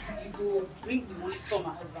 Oga, you go bring the money for my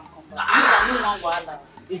husband come back. I no wan wahala.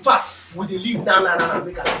 In fact, we dey leave now,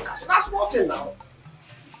 make I go cash. That's small thing now.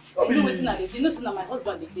 You know wetin I dey do? You know say na my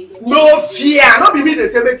husband dey here. No fear. No be me dey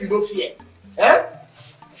say make you no fear.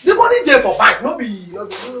 The money there for bank. No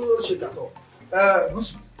shake at all.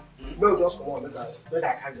 Gusu, no just come on. Make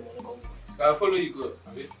I carry the money come. Can I follow you go?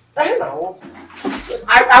 Now,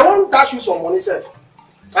 I want dash you some money, sir.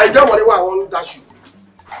 I get money where I want dash you.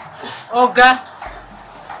 Oga.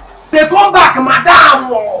 They come back,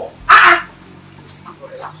 madam.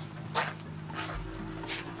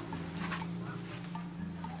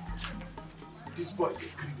 This boy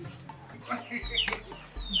is crazy.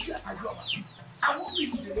 You see, as I grow up, I want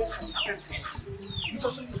people to learn some certain things. It's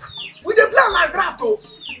also you. With the plan like draft, though.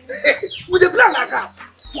 With the plan like that.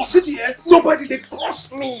 For city, nobody they cross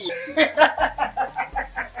me.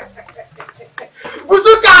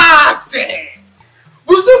 Busu kate.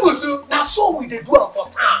 Busu. Now so we they do it for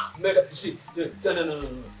town. See, no.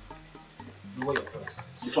 You wait first.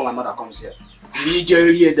 Before my mother comes here.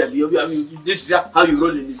 This is how you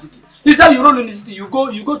roll in the city. This is how you roll in the city. You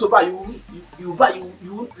go to buy, you buy,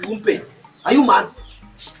 you won't pay. Are you mad?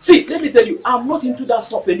 See, let me tell you, I'm not into that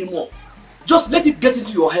stuff anymore. Just let it get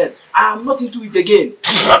into your head. I am not into it again.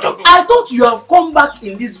 I thought you have come back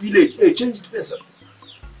in this village a changed person.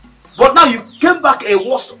 But now you came back a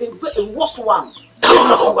worst one.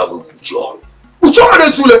 John.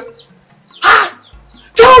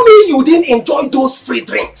 Tell me you didn't enjoy those free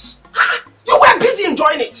drinks. You were busy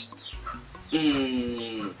enjoying it.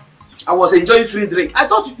 I was enjoying free drink. I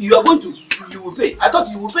thought you will pay. I thought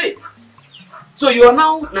you will pay. So you are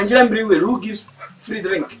now Nigerian brewer who gives free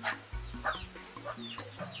drink.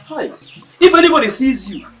 Hi. If anybody sees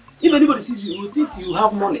you If anybody sees you, will think you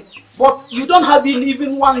have money. But you don't have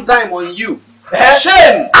even one dime on you.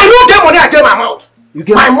 Shame! I don't get money, I get my mouth. You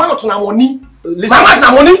get my mouth na money. My mouth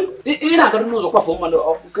na money.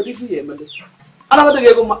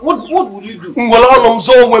 What would you do?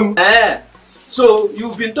 So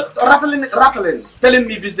you've been rattling, telling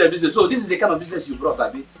me business. So this is the kind of business you brought,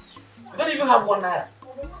 Abi. You don't even have 1 naira.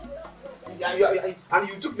 And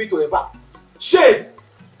you took me to a bar. Shame!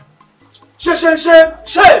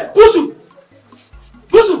 Shame! Busu!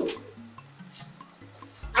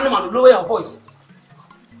 Animal, lower your voice.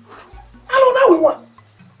 Hello, now we want.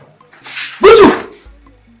 Busu!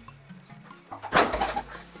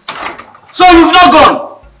 So you've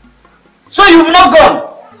not gone.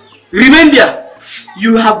 Remain there.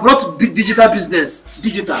 You have brought digital business.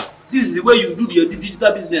 Digital. This is the way you do your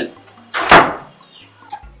digital business.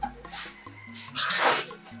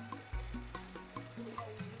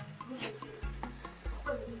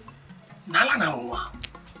 Nala na mwa.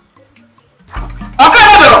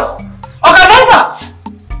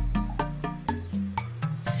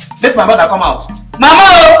 Let my mother come out.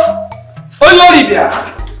 Mama! Oh, you're there.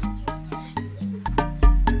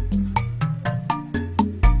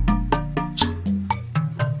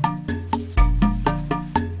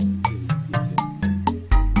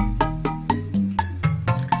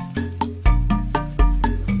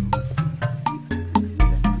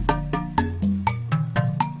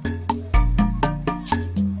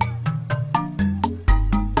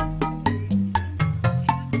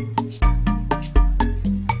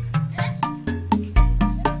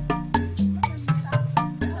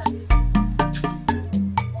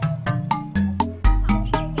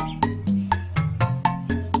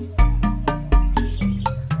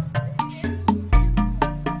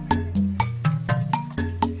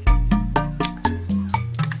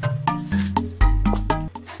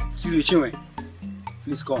 Chinwe,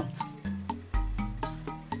 please come.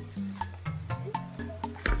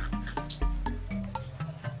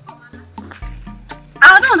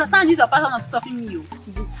 I don't understand this your pattern of stopping me. What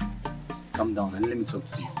is it? Calm down and let me talk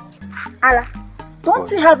to you. Allah,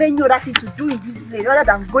 don't you have any other thing to do in this place rather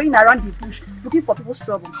than going around the bush looking for people's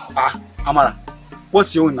trouble? Amara,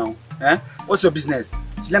 what's your own now? What's your business?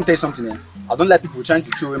 See, let me tell you something. I don't like people trying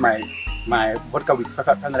to throw away my vodka with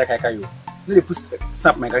 500 kaikayo. No, they put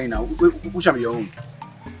snap my guy now. Who shall be your own?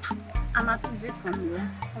 Amma, please wait for me.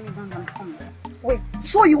 Come down and come. Wait,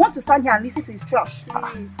 so you want to stand here and listen to his trash?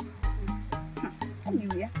 Please. Come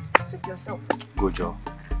here. Check yourself. Go, Joe.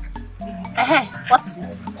 Hey, what is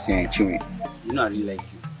it? See, Chinwe, you know I really like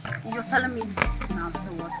you. You're telling me now, so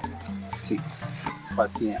what? See,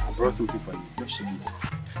 but see, I brought something for you. Just shake it.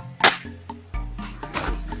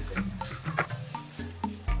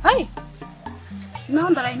 Hey! Now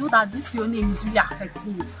that I know that this your name is really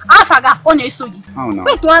affecting you, I forgot on your sogi. Oh no.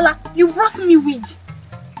 Wait, Wala, you brought me weed.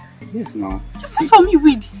 Yes, no. Just for me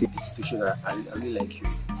weed. See, this is to show that I really like you.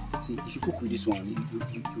 See, if you cook with this one,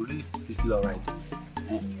 you really feel alright.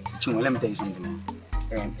 Chinwe, let me tell you something.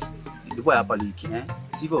 The boy apparently,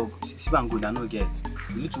 see if I'm good, I know get.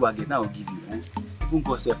 The little I get now, I'll give you. Even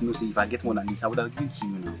God self knows if I get more than this, I would have given to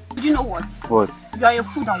you now. You know what? What? You are a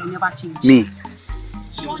fool that will never change. Me?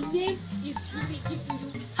 Your name is really giving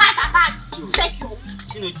you heart attack. Take your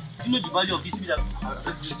you know the value of this weed that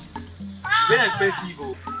very expensive.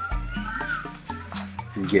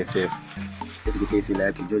 This girl self. Let's go case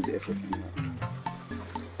like you judge the effort.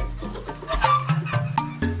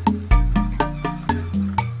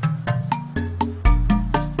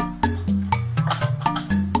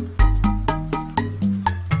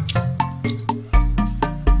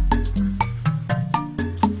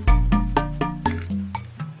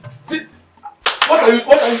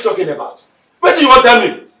 What are you talking about? What do you want to tell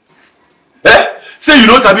me? Say you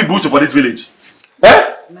don't sabi Busu for this village.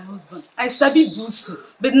 My husband, I sabi Busu,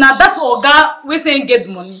 but now that oga we saying get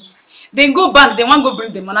money. Then go back, they want go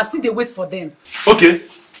bring them, and I still they wait for them. Okay,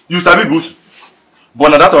 you sabi Busu, but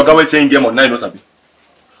now that oga we saying get money, now you don't sabi.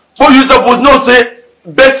 But you suppose not say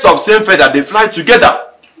birds of same feather they fly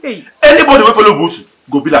together. Hey. Anybody will follow Busu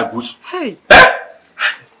go be like Busu. Hey.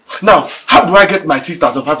 Now, how do I get my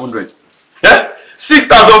 6,500?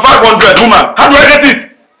 6,500, woman. How do I get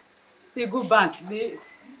it? They go back. They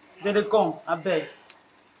come. I beg.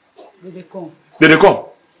 They come. They come.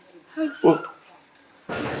 Oh.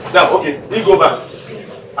 Now, okay. He go back.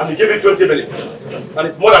 And he gave me 20 minutes. And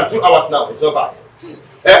it's more than 2 hours now. It's not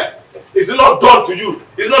bad. Is it not done to you?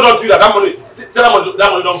 Is it not done to you that money? Tell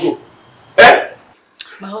that money don't go.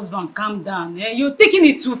 My husband, calm down. You're taking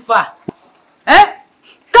it too far.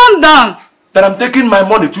 Calm down. That I'm taking my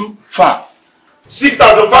money too far.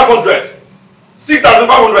 6,500.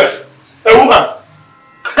 6,500. A woman.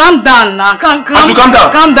 Calm down now. Calm Calm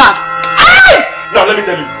down. Calm down. Now let me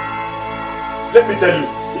tell you. Let me tell you.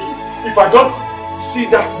 If I don't see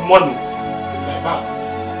that money in my bank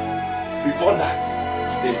before night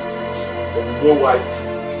today, then you know why.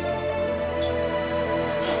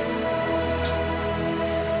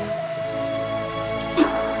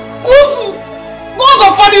 Usu, God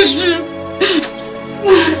will punish you.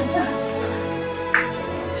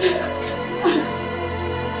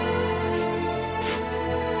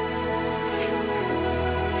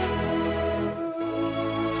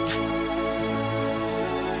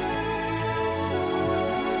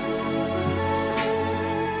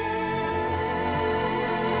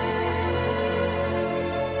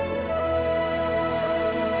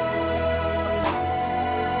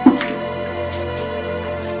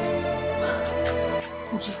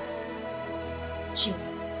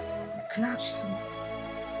 Can I ask you something?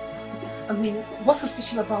 I mean, what's so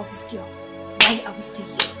special about this girl? Why are we still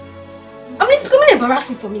here? I mean, it's becoming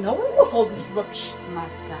embarrassing for me now. What's all this rubbish?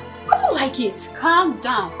 Madam, I don't like it. calm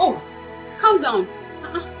down. Oh, Calm down.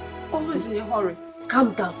 Always in a hurry.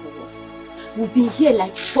 calm down for what? We've been here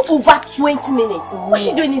like for over 20 minutes. What's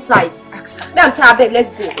she doing inside? Ask her. I'm tired, babe. Let's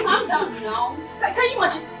go. Calm down now. Can you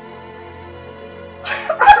imagine?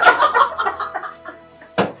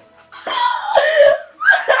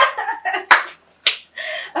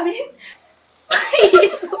 I mean,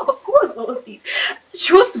 what's all this?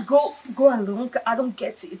 She wants to go along. I don't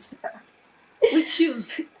get it. With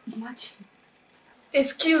shoes. Imagine.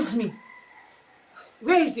 Excuse me.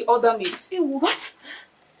 Where is the other mate? What?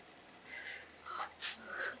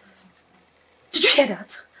 Did you hear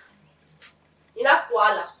that?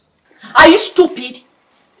 Are you stupid?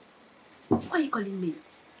 Why are you calling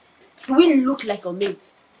mates? Do we look like a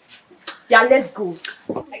mate? Yeah, let's go.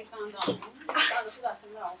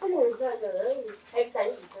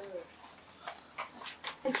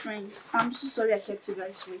 Hey friends, I'm so sorry I kept you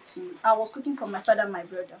guys waiting. I was cooking for my father and my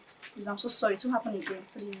brother. Please, I'm so sorry. It won't happen again,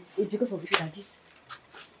 please. It's because of you that this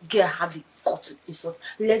girl had the gut to insult.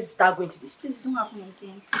 Let's start going to this. Please, it don't happen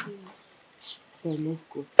again, please. Then let's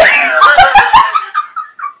go.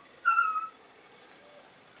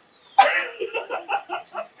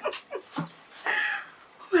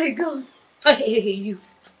 Oh my God. Hey, you.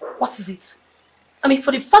 What is it? I mean,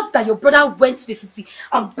 for the fact that your brother went to the city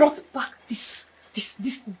and brought back this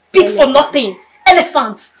big for nothing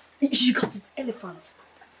elephant. You got it, elephant.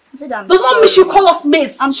 Does not mean you call us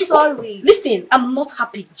mates. I'm sorry. Listen, I'm not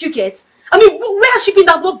happy. Do you get? I mean, where has she been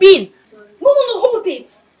that I've not been? No, hold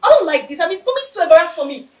it. I don't like this. I mean, it's becoming too embarrassing for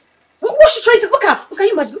me. What's she trying to look at? Can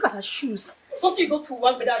you imagine? Look at her shoes. Something you go to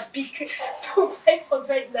one with that big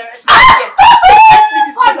 500 naira.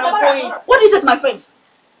 What is it, my friends?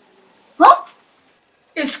 Huh?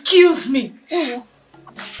 Excuse me.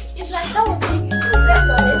 It's like someone.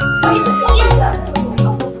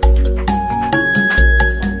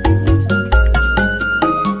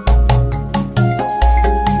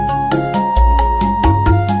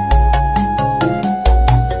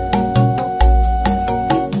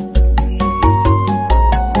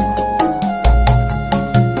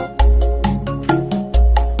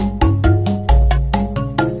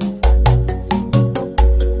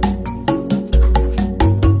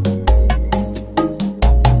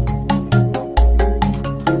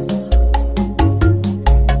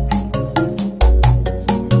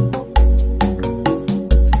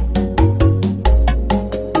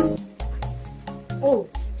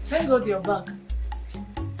 Your bag.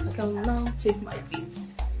 I can now take my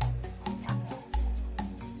beats.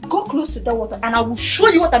 Go close to that water and I will show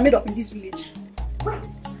you what I'm made of in this village. Wait,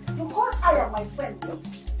 you call I am my friend.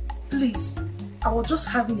 Please, I was just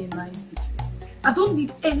having a nice day. I don't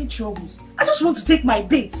need any troubles. I just want to take my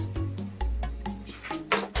bait.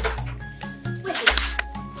 Wait.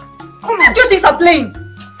 Come on, you think I'm playing?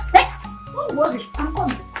 Hey, don't worry, I'm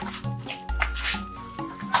coming.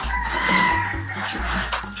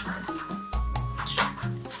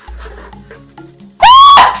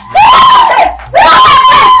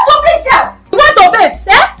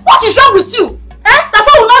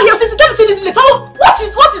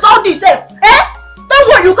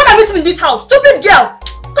 Stupid girl!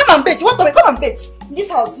 Come and bait. You want to come and bait? In this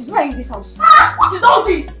house. It's not in this house. What is all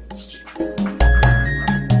this?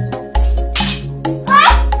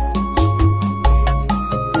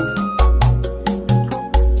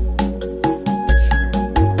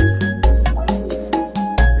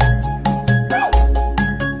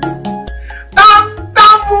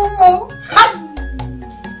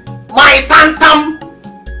 My tantam!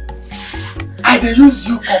 I dey use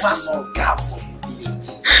you cover some gap for this village.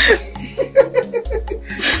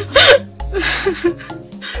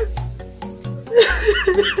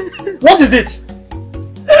 What is it?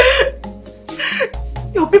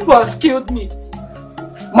 Your people has killed me.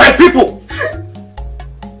 My people!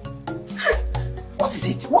 What is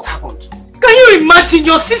it? What happened? Can you imagine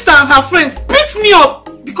your sister and her friends beat me up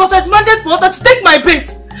because I demanded for her to take my bait?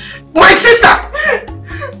 My sister!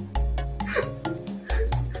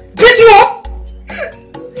 Beat you up?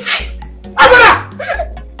 Amara!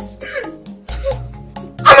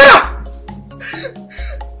 Amara!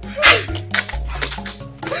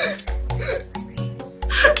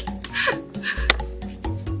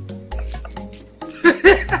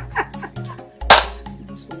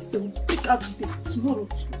 They will beat her today, tomorrow.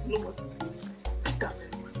 You know what? Beat her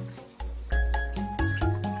very well.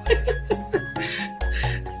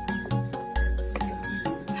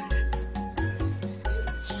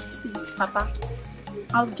 See, Papa,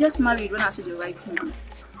 I'll get married when I see the right man.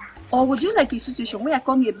 Or would you like a situation where I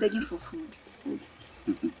come here begging for food?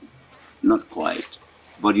 Not quite.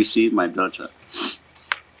 But you see, my daughter,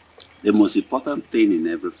 the most important thing in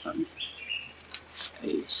every family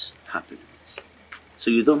is happiness. So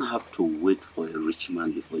you don't have to wait for a rich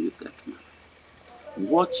man before you get married.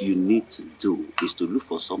 What you need to do is to look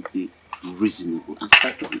for something reasonable and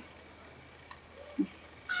start with.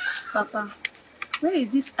 Papa, where is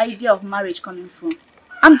this idea of marriage coming from?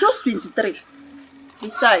 I'm just 23.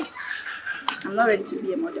 Besides, I'm not ready to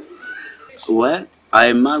be a mother. Well,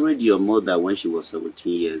 I married your mother when she was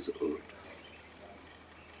 17 years old.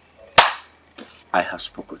 I have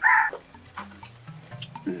spoken.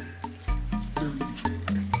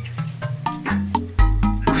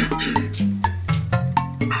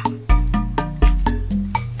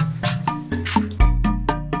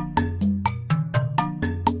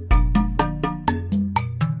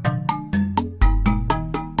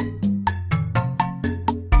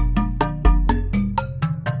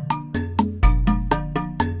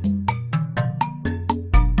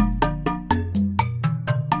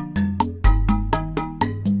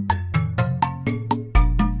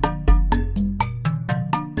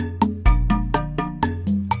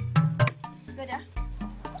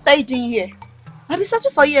 What are you doing here? I've been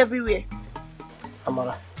searching for you everywhere.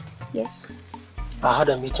 Amara, Yes. I had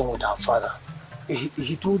a meeting with our father.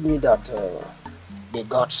 He told me that the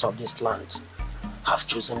gods of this land have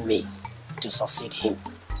chosen me to succeed him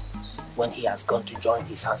when he has gone to join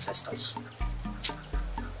his ancestors.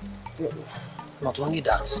 Not only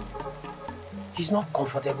that, he's not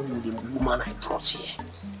comfortable with the woman I brought here.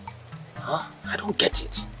 Huh? I don't get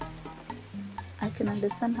it. I can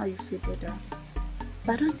understand how you feel, brother.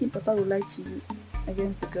 But I don't think Papa will lie to you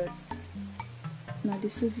against the gods. Nor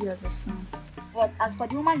deceive you as a son. But as for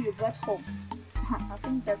the woman you brought home, I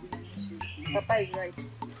think that is an issue. Papa is right.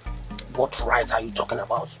 What right are you talking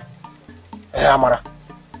about? Hey, Amara.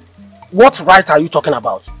 What right are you talking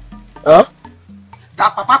about? Huh?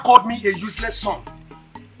 That Papa called me a useless son.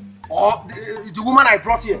 Or the woman I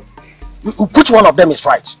brought here. Which one of them is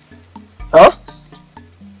right? Huh?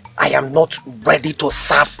 I am not ready to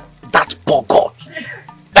serve that poor God.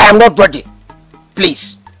 I am not ready.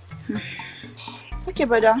 Please. Okay,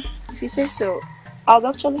 brother. If you say so, I was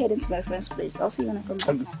actually heading to my friend's place. I'll see you when I come back.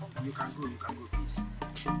 You can go, please.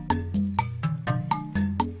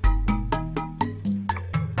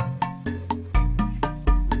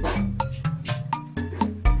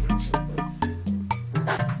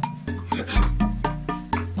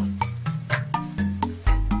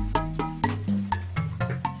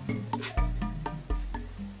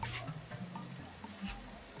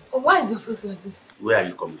 Why is your face like this? Where are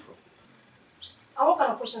you coming from? And what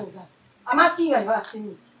kind of question is that? I'm asking you and you're asking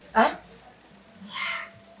me. Huh?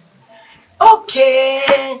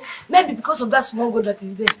 Okay. Maybe because of that small gold that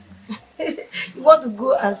is there. You want to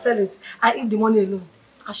go and sell it and eat the money alone.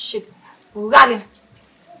 I shake it.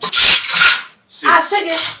 See, I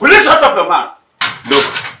shake it. will you shut up your mouth?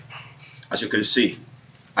 Look, as you can see,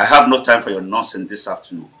 I have no time for your nonsense this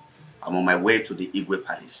afternoon. I'm on my way to the Igwe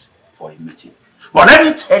Palace for a meeting. But let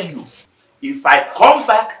me tell you, if I come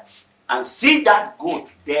back and see that goat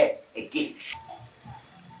there again,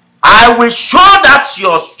 I will show that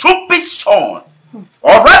your stupid son, or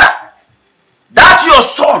rather, that your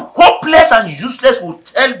son, hopeless and useless, will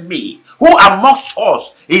tell me who amongst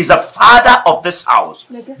us is the father of this house.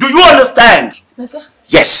 Lega? Do you understand? Lega?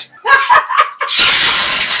 Yes.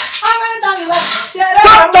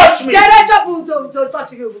 Don't touch me!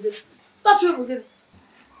 Touch you. Touch you.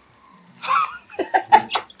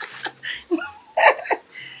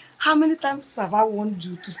 How many times have I warned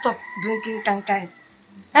you to stop drinking kankai?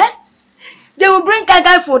 Eh? They will bring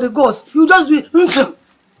kankai for the ghost. You just be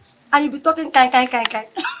and you be talking kankai.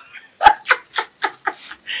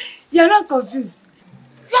 You're not confused.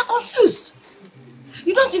 You are confused.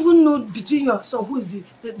 You don't even know between your son who is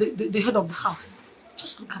the head of the house.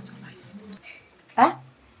 Just look at your life. Huh?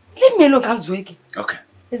 Leave me alone, Kanzueke. Okay.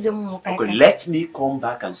 Okay, let me come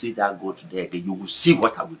back and see that go to there again. You will see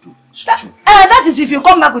what I will do. That is if you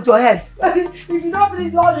come back with your head. If you don't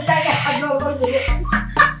finish all the time, I know what you do.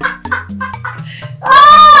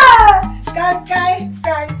 Kai.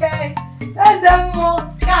 That's a more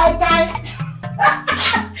Kai.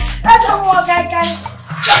 That's a more Kai.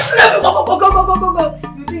 Go.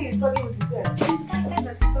 You think he's talking with himself? It's Kai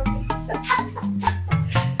that is talking.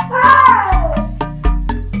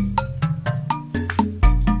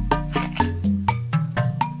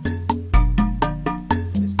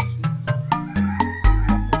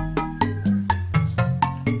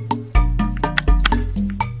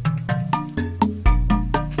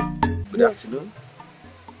 Good afternoon.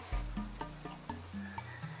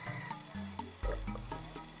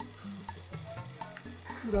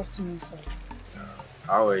 Good afternoon, sir.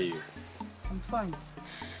 How are you? I'm fine.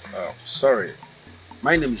 Sorry.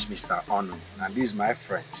 My name is Mr. Ono, and this is my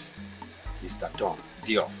friend, Mr. Don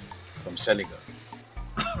Diof from Senegal.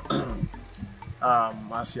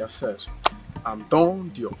 As you have said, I'm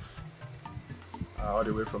Don Diof, all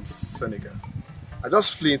the way from Senegal. I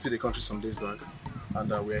just flew into the country some days back, and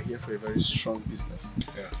we are here for a very strong business.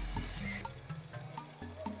 Yeah.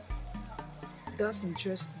 That's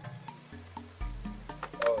interesting.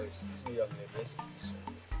 Oh, excuse me, young lady. Excuse me.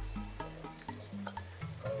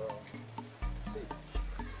 See,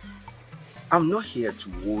 I'm not here to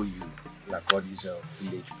woo you like all these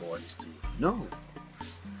village boys do. No.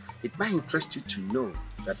 It might interest you to know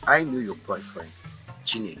that I know your boyfriend,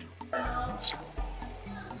 Chinedu.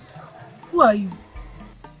 Who are you?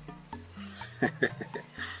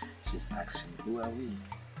 She's asking, who are we?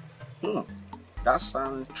 That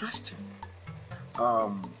sounds interesting.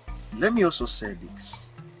 Let me also say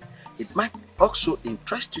this. It might also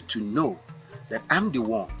interest you to know that I'm the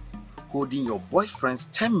one holding your boyfriend's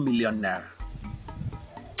 10 million naira.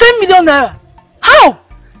 10 million naira? How?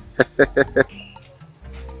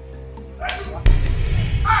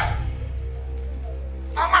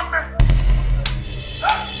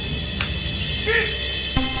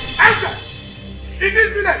 In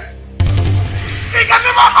this village, it can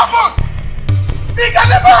never happen. It can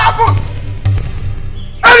never happen.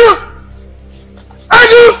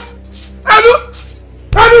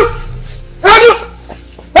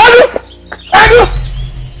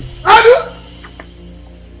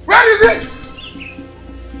 Where is it?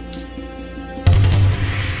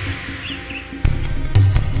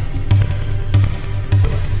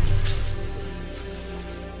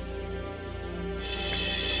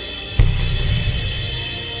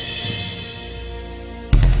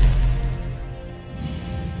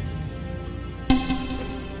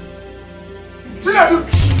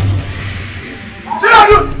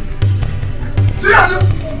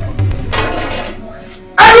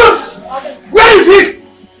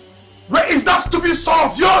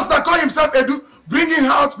 Edu, bring him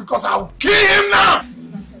out because I'll kill him now.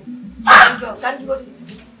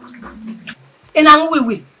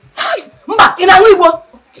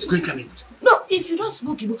 No, if you don't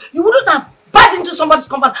smoke Igbo, you wouldn't have barged into somebody's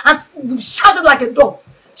compound and shouted like a dog,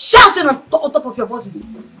 shouting on top of your voices.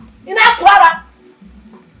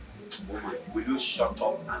 Will you shut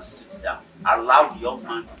up and sit down? Allow the young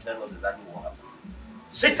man to tell us exactly what happened.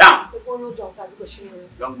 Sit down!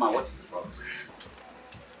 Young man, what is the problem?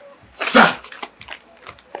 Sir,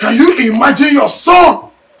 can you imagine your son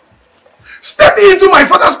stepping into my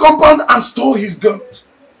father's compound and stole his goat?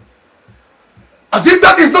 As if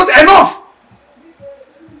that is not enough.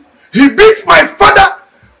 He beat my father,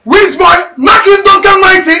 whiz boy, knock him down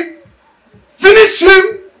mighty, finish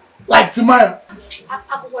him like Timaya.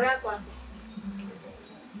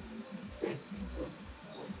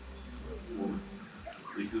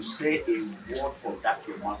 If you say a word from that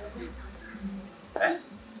your mouth,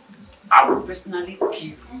 I will personally kill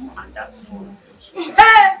you and that son of yours.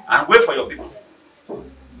 And wait for your people.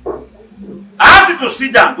 I asked you to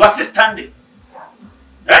sit down. You are still standing.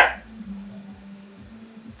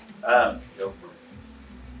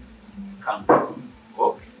 Calm down.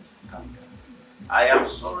 Okay, calm down. I am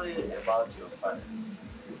sorry about your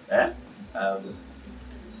father.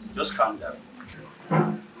 Just calm down.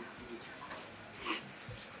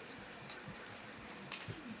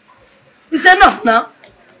 It's enough now.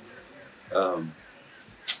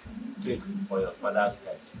 Take for your father's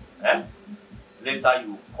head. Later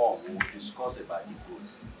you come, we will discuss about the gold.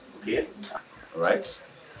 Okay? Alright?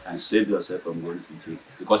 And save yourself from going to jail.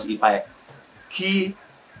 Because if I kill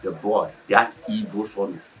the boy, that evil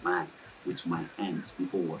son of mine, with my hands,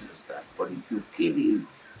 people will understand. But if you kill him,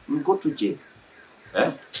 you will go to jail.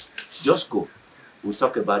 Eh? Just go. We'll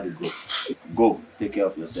talk about the goal. Go, take care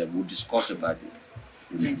of yourself. We'll discuss about it.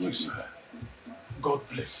 Thank you, sir. God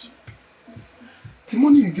bless you. The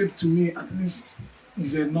money you gave to me at least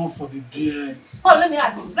is enough for the beers. Oh, let me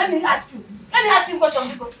ask you. Let me ask you a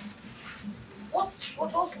question.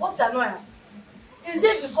 Because what's the annoyance? Is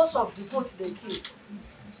it because of the goat they killed?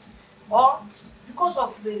 Or because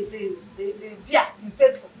of the beer you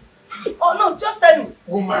paid for? Oh no, just tell me.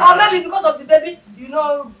 Woman. Or maybe because of the baby, you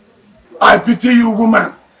know. I pity you,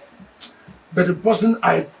 woman. But the person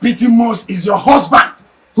I pity most is your husband,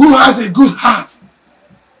 who has a good heart.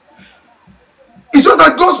 It's just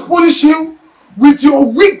that God's punish you with your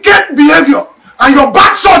wicked behavior and your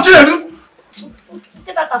bad surgery.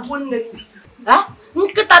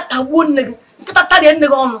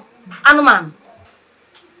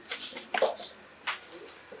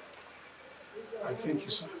 I thank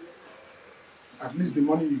you, sir. At least the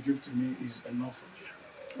money you give to me is enough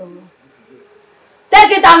for you.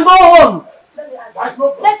 Take it and go home.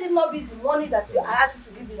 Let it not be the money that I asked you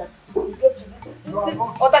to give me that you gave to this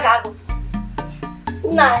Otakago.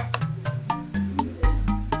 Nah.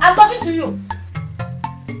 I'm talking to you.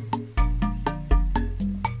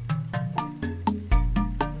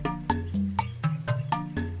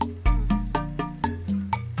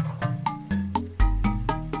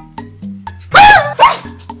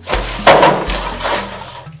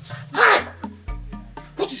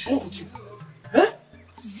 What is wrong with you? Huh?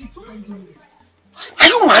 What are you doing? Are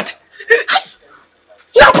you mad?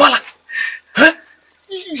 Yapala! Huh?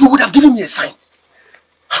 You would have given me a sign.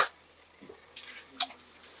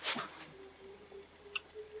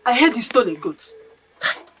 I heard you stole a goat.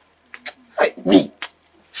 Me?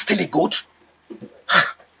 Steal a goat?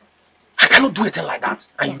 I cannot do anything like that,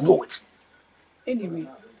 and you know it. Anyway,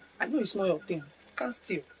 I know it's not your thing. You can't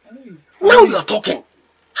steal. I know you. Now you are talking.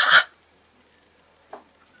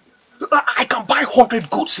 I can buy 100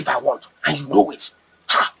 goats if I want, and you know it.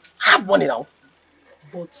 I have money now.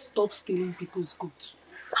 But stop stealing people's goats.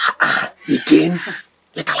 Again?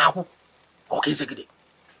 Let allow. Okay, Zegede.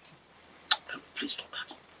 Please stop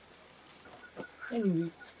that. Anyway,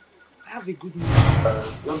 I have a good news.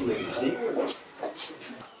 Young lady,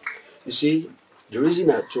 you see, the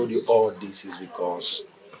reason I told you all this is because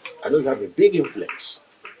I know you have a big influence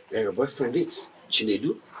where your boyfriend is,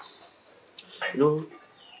 Chinedu. You know,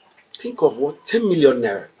 think of what 10 million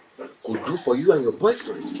naira could do for you and your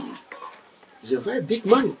boyfriend. It's a very big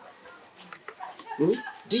money.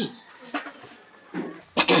 D.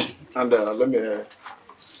 And let me,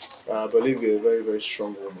 I believe you're a very, very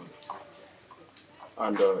strong woman.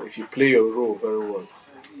 And if you play your role very well,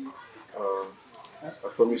 I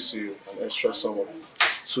promise you an extra sum of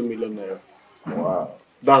 2 million naira. Wow.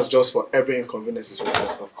 That's just for every inconvenience it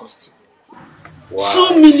must have cost you. Wow.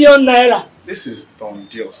 2 million naira. This is Don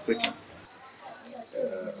Dio speaking.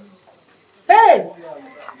 Hey!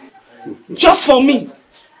 Just for me.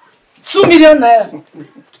 2 million naira.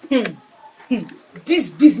 This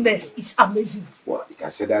business is amazing. Well, you can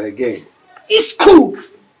say that again. It's cool.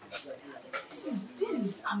 This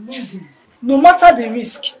is amazing. No matter the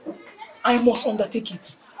risk, I must undertake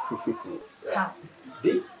it. How?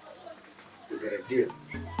 Deal? You get a deal.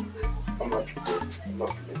 I'm happy.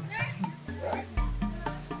 Alright.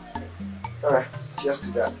 Alright, cheers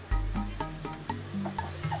to that.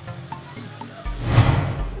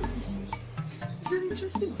 It's an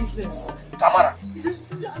interesting business. Tamara!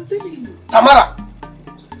 I'm telling you. Tamara!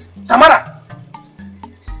 Tamara!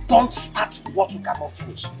 Don't start what you cannot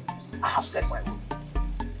finish. I have said my own.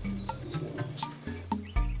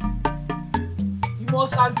 You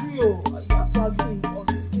must agree, oh. You have to agree on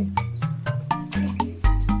this thing.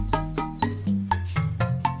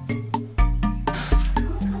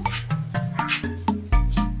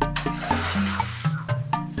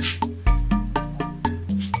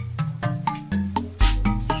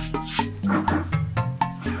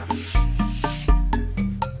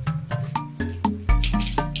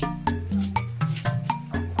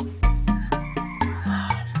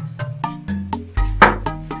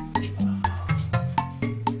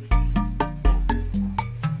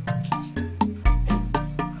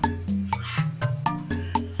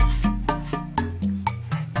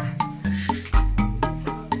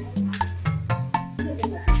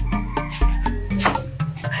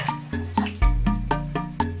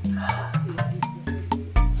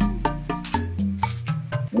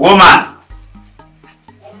 Woman!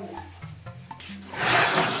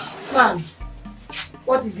 Man,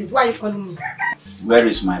 what is it? Why are you calling me? Where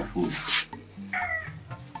is my food?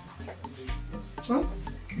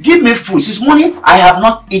 Give me food. Since morning, I have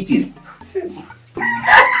not eaten.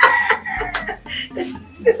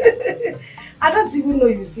 I don't even know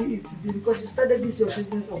you see it today because you started this your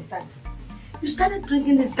business on time. You started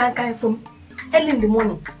drinking this kankai from early in the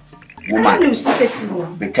morning. Woman, you still take food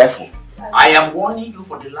now. Be careful. I am warning you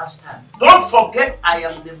for the last time. Don't forget I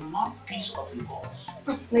am the mouthpiece of the gods.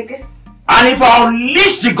 Okay. And if I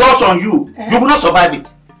unleash the gods on you, you will not survive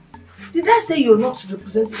it. Did I say you're not the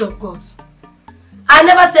representative of God? I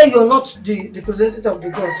never say you're not the representative of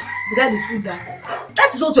the gods. Did I dispute that?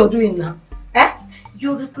 That is what you're doing now. Eh?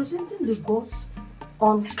 You're representing the gods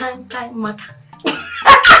on kind matter.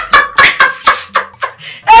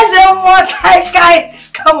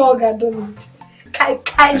 Come on, God, don't it.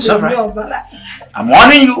 It's alright. I'm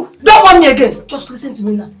warning you. Don't warn me again. Just listen to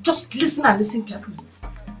me now. Just listen and listen carefully.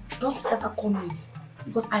 Don't ever call me again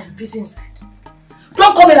because I am busy inside.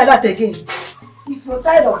 Don't call me like that again. If you're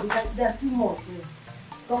tired of it, there's still more.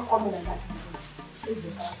 Don't call me like that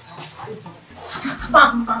again.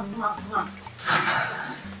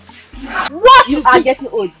 What you are getting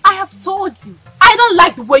old. I have told you. I don't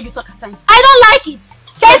like the way you talk at times. I don't like it.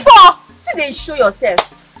 Therefore, today show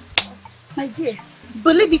yourself. My dear,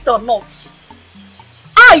 believe it or not,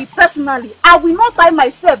 I personally, I will not tie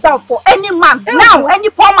myself down for any man. Now, any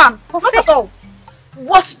poor man. Not at all.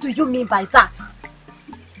 What do you mean by that?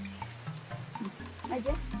 My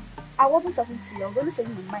dear, I wasn't talking to you. I was only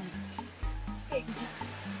saying my mind. Hey.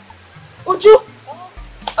 Uju,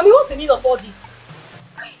 I mean, what's the meaning of all this?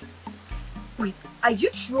 Wait, are you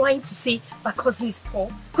trying to say my cousin is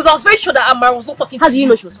poor? Because I was very sure that Amara was not talking to you. How do you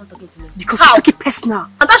know she was not talking to me? Because you took it personal.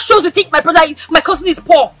 And that shows you think my cousin is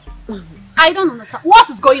poor. I don't understand. What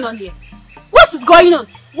is going on here? What is going on?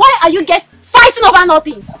 Why are you guys fighting over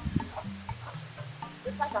nothing?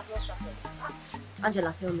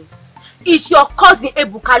 Angela, tell me. Is your cousin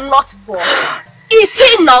Ebuka not poor? Is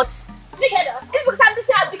he not? It's because I'm this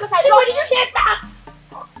here because I know. Did you hear that?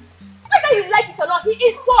 Whether you like it or not, he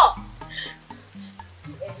is poor.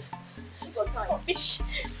 Fish.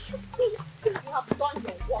 You have done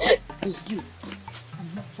your work. And you, I'm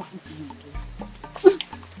not talking to you again.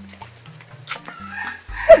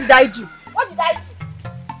 What did I do? What did I do?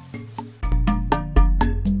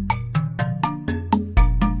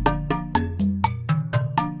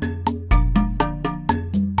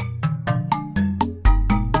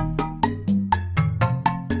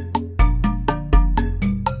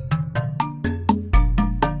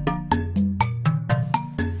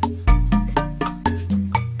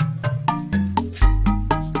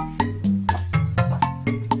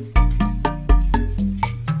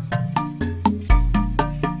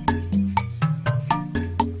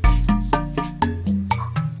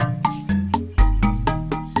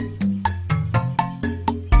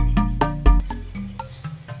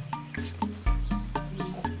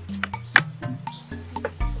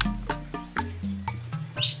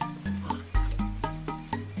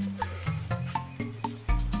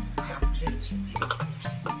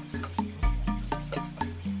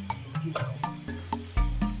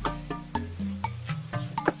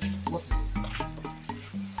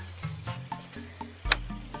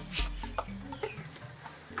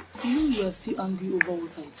 You are still angry over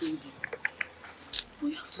what I told you. But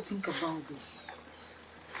you have to think about this.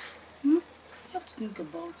 You have to think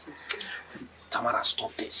about it. Tamara,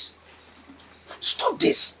 stop this. Stop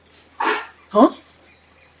this. Huh?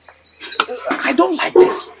 I don't like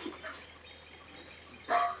this.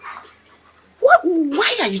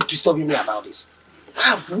 Why are you disturbing me about this? I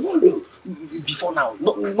have warned you before now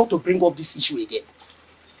not to bring up this issue again.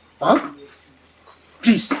 Huh?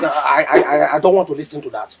 Please, I don't want to listen to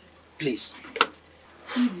that. Please.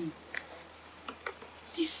 Baby,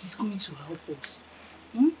 this is going to help us.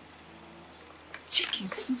 Check it,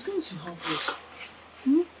 it's going to help us.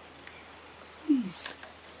 Please,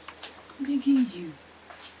 I'm begging you.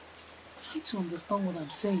 Try to understand what I'm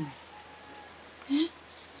saying. Eh?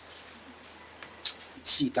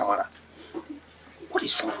 See, Tamara, what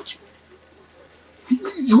is wrong with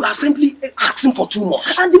you? You are simply asking for too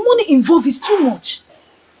much. And the money involved is too much.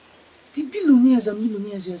 The billionaires and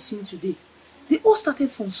millionaires you are seeing today, they all started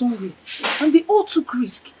from somewhere and they all took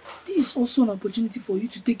risk. This is also an opportunity for you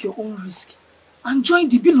to take your own risk and join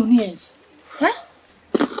the billionaires. Eh?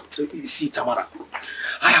 See, Tamara,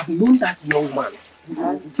 I have known that young man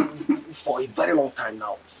for a very long time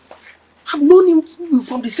now. I've known him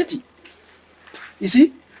from the city. You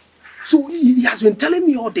see? So he has been telling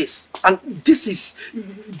me all this. And this is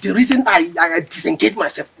the reason I disengaged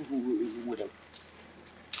myself with him.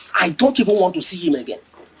 I don't even want to see him again.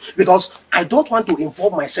 Because I don't want to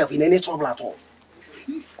involve myself in any trouble at all.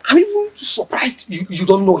 I'm even surprised you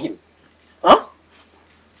don't know him. Huh?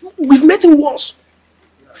 We've met him once.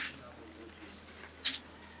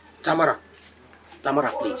 Tamara,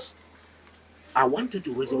 please. I want you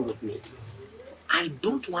to reason with me. I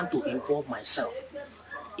don't want to involve myself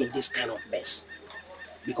in this kind of mess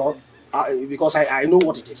because I know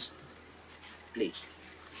what it is. Please.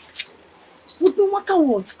 But no matter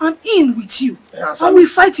what, I'm in with you, and we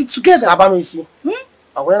fight it together. Sabamisi.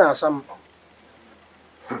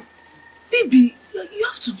 Baby, you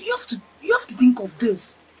have to think of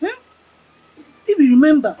this. Baby,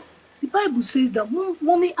 remember, the Bible says that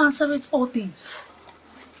money answers all things.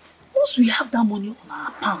 Once we have that money on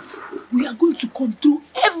our palms, we are going to control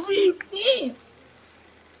everything.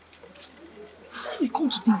 We come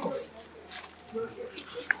to think of it.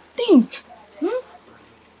 Think.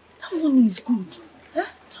 That money is good.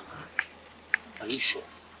 Are you sure?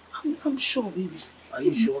 I'm sure, baby. Are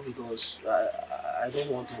you sure? Because I don't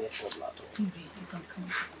want any trouble at all. Baby, you can come to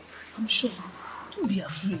me. I'm sure. Don't be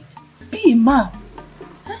afraid. Be a man.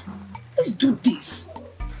 Let's do this.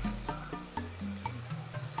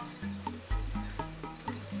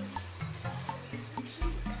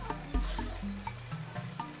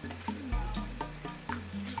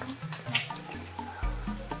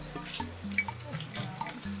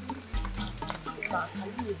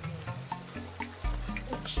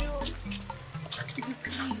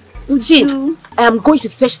 Uji, I am going to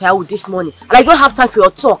fetch firewood this morning and I don't have time for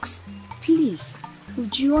your talks. Please.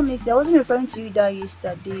 Uji, honestly, I wasn't referring to you that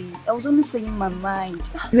yesterday. I was only saying my mind.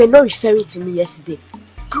 You were not referring to me yesterday.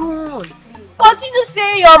 Come on. Continue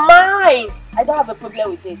saying your mind. I don't have a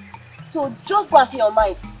problem with this. So just go and say your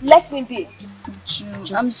mind. Let me be.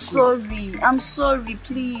 Uji, I'm sorry,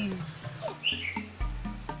 please.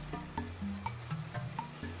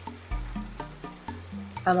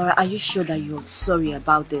 Amara, are you sure that you're sorry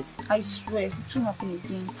about this? I swear, it won't happen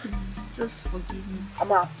again. Please, just forgive me.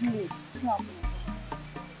 Amara, please. It won't happen again.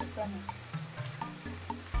 I promise.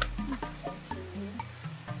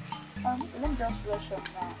 Let me just rush up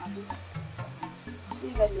now and do something. See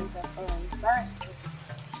you guys later. Alright, bye.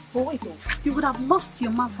 But wait, you would have lost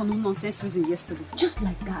your man for no nonsense reason yesterday. Just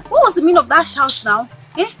like that. What was the meaning of that shout now?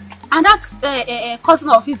 And that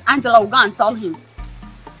cousin of his, Angela, will go and tell him.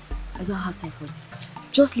 I don't have time for this.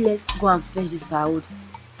 Just let's go and fetch this firewood.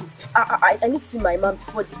 I need to see my mom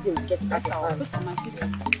before this thing gets out of hand. Wait for my sister.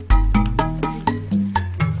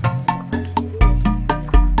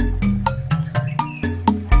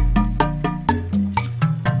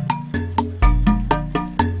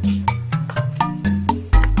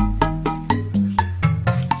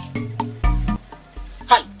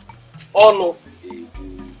 Hi. Oh no.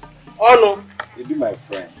 You be my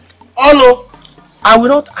friend. Oh no. I will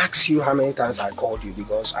not ask you how many times I called you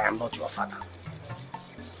because I am not your father.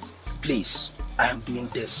 Please, I am doing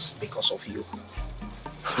this because of you.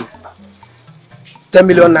 10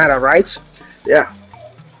 million naira, right? Yeah.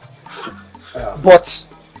 But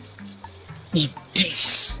if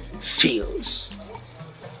this fails,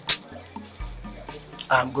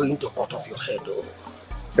 I'm going to cut off your head.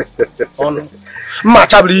 On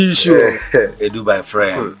Machabli issue. Edu, my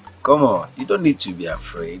friend, come on, you don't need to be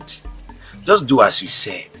afraid. Just do as we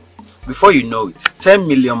said. Before you know it, 10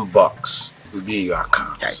 million bucks will be in your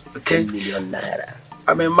account. Okay? 10 million naira.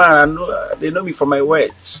 I'm a man, they know me for my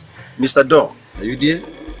words. Mr. Don. Are you there?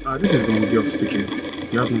 This is the Mudiok speaking.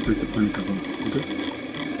 You have nothing to panic about, okay?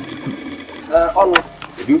 Onu,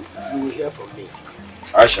 Edu? you will hear from me.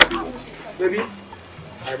 I shall be waiting. Baby,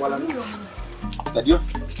 I want to know. Daddy,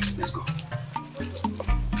 let's go.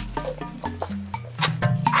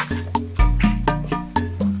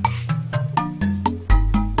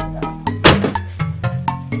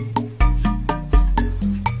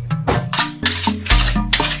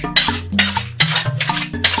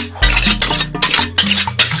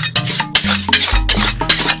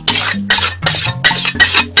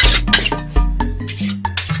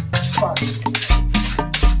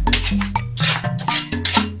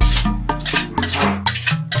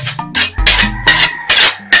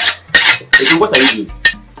 What are you doing?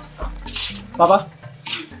 Papa,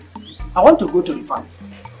 I want to go to the farm.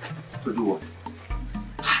 To do what?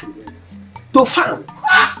 To farm.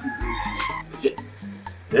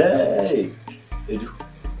 Hey, Edu.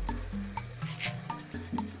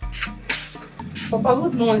 Papa,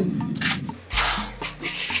 good morning.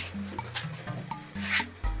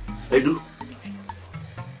 Edu,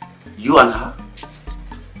 you and her?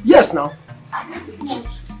 Yes, now.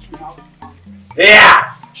 Yeah.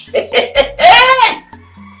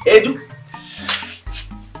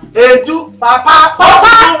 Edu, Papa, what do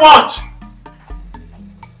you want?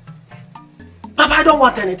 Papa, I don't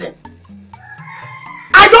want anything.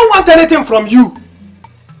 I don't want anything from you.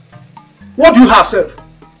 What do you have, sir?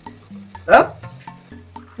 Huh?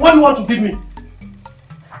 What do you want to give me?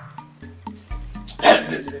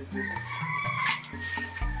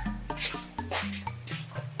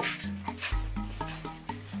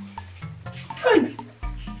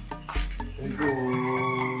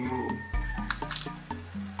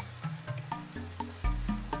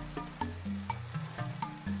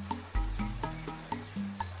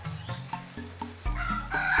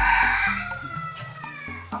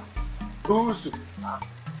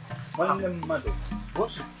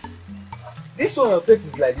 This one your face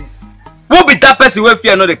is like this. Who be that person where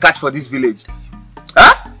fear not the catch for this village?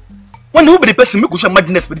 Huh? Who be the person make you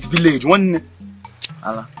madness for this village? One.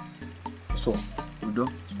 Allah. So, Udo,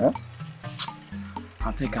 huh?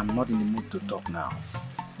 I think I'm not in the mood to talk now.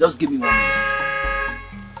 Just give me 1 minute.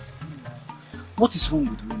 What is wrong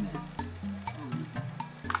with women?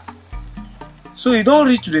 So you don't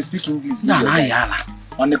reach to the speak English? Yeah.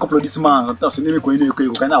 On a couple of this man,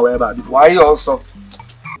 why you also?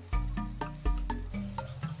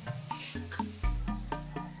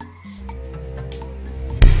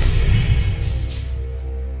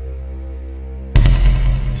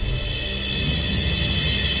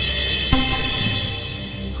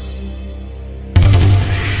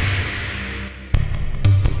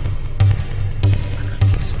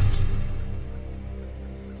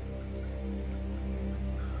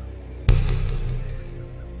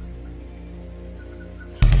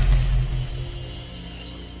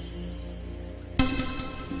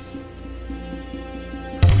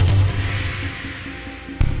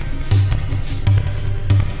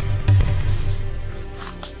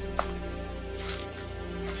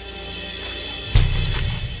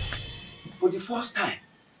 First time.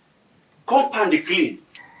 Compound is clean.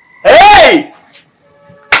 Hey!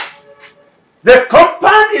 The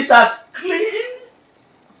compound is as clean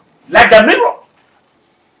like the mirror.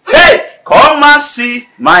 Hey! Come and see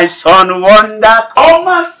my son wonder. Come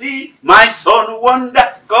and see my son wonder.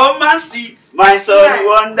 Come and see my son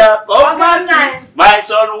wonder. Come and see my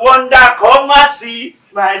son wonder. Come and see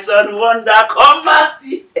my son wonder. Come and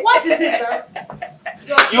see. What is it,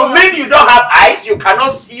 You mean you don't have eyes? You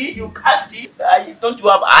cannot see? You can't see? Don't you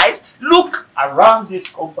have eyes? Look around this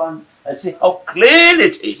compound and see how clean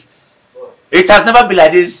it is. It has never been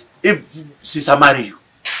like this if Sister marry you.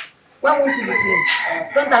 Why won't you be clean?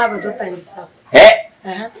 Don't I have a daughter in this house? Hey,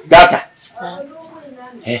 daughter.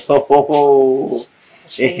 Hey, ho, ho, ho.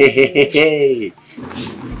 Hey, hey, hey, hey.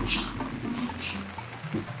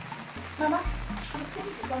 Mama,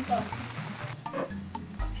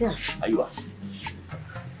 here. Are you up?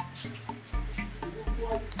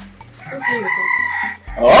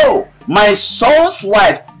 Oh, my son's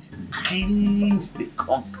wife cleaned the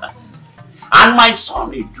compound. And my son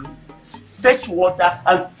will do fetch water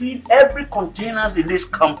and feed every containers in this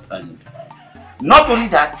compound. Not only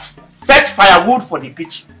that, fetch firewood for the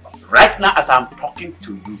kitchen. Right now as I'm talking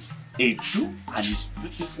to you, Edu and his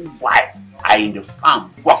beautiful wife are in the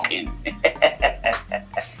farm working.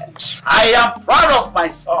 I am proud of my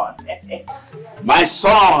son. My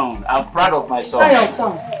son, I'm proud of my son. Is that your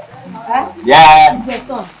son? Huh? Yeah. It's your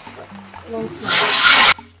son. Your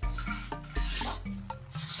son.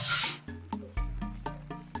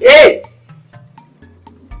 Hey!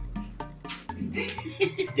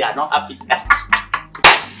 They are not happy.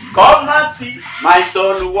 Come and see my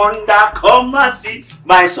son wonder. Come and see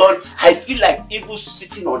my son. I feel like evil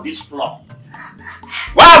sitting on this floor.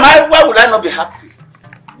 Why would I not be happy?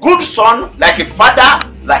 Good son, like a father,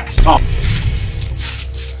 like a son.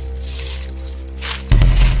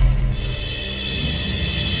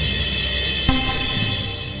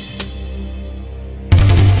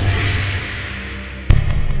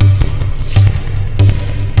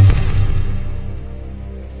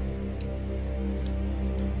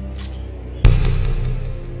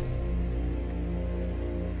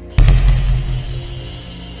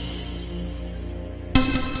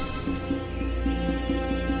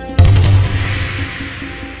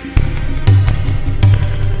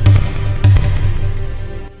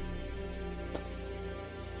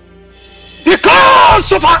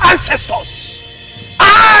 Of our ancestors,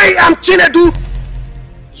 I am Chinedu,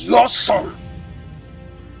 your son.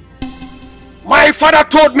 My father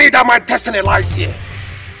told me that my destiny lies here.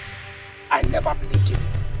 I never believed him.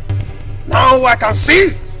 Now I can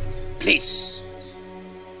see. Please,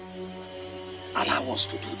 allow us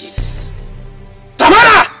to do this.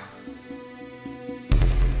 Tamara!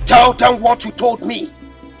 Tell them what you told me.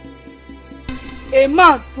 A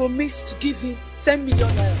man promised to give him 10 million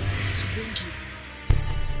naira to bring you.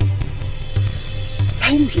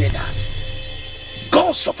 Can you hear that?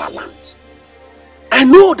 Gods of our land, I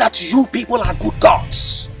know that you people are good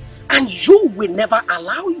gods, and you will never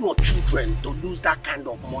allow your children to lose that kind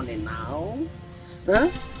of money now. Huh?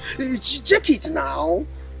 Check it now.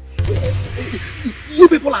 You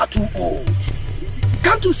people are too old.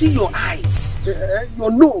 Can't you see your eyes,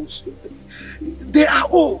 your nose? They are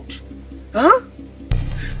old. Huh?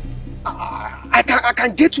 I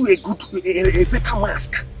can get you a better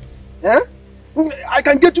mask. Huh? I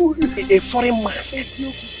can get you a foreign mask.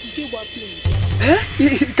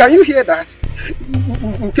 Can you hear that?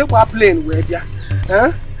 Nke wa plane we bia.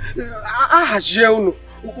 Ahaje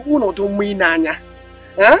unu do mu inanya.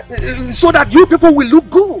 So that you people will look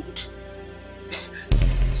good.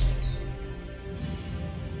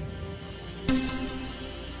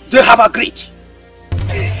 They have agreed.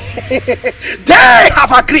 They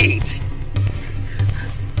have agreed.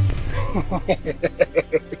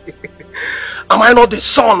 Am I not the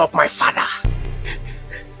son of my father?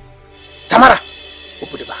 Tamara,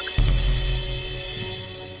 open the bag.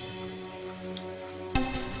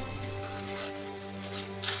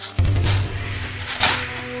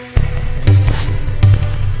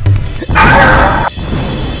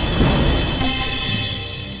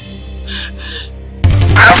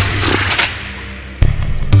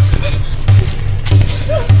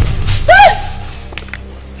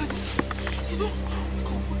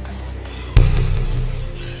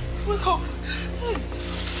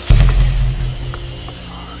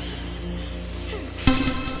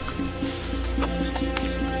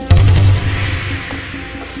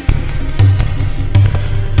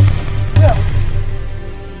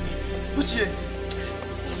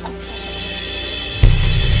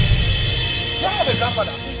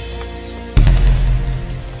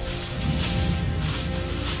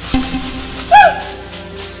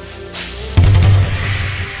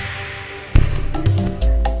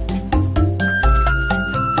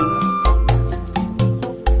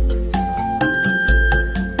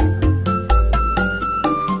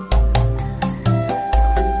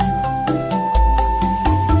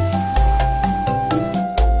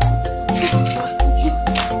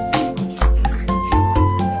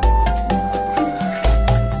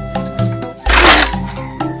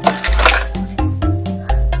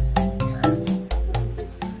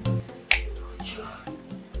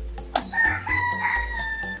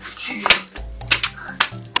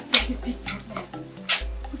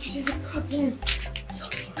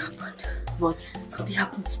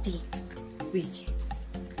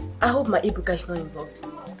 My Ebuka is not involved.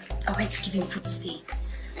 I went to give him food today,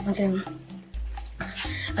 and then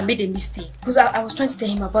I made a mistake because I was trying to tell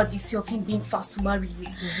him about the issue of him being fast to marry you.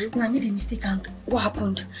 And I made a mistake, and what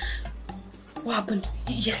happened? What happened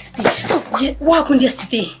yesterday? So yeah, what happened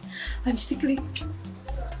yesterday? I mistakenly what?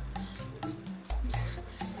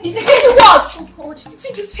 Oh God! The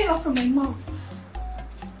thing just fell out from my mouth.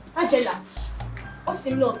 Angela, what's the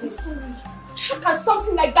meaning of this? Sorry. How can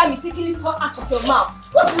something like that mistakenly fall out of your mouth?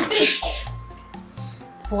 What is this?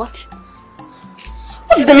 What?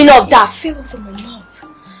 What is the meaning of that? It fell from my mouth.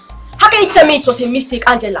 How can you tell me it was a mistake,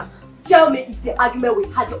 Angela? Tell me it's the argument we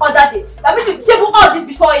had the other day that made you table all this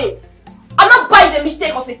before him. I'm not buying the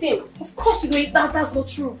mistake of a thing. Of course you know that's not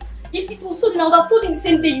true. If it was so, then I would have told him the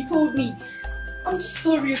same day you told me. I'm just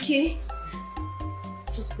sorry, okay?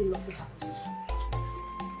 Just bring up the house.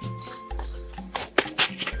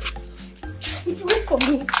 Would you wait for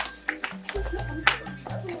me?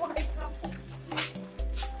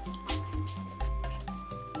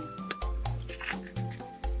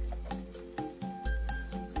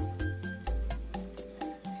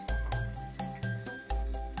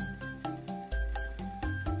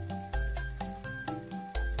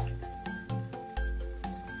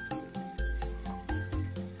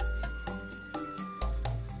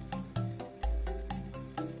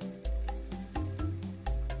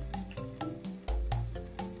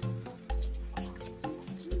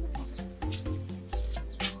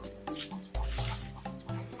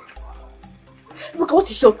 Look,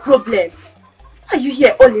 what is your problem? Why are you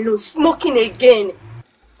here all alone, smoking again?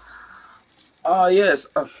 Yes.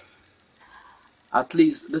 At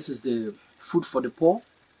least this is the food for the poor.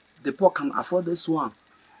 The poor can afford this one.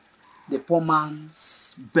 The poor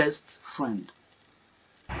man's best friend.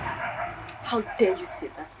 How dare you say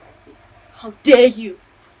that to my face? How dare you?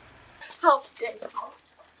 How dare you?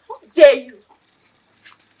 How dare you?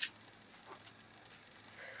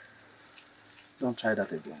 Don't try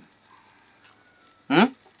that again.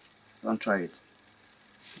 Don't try it.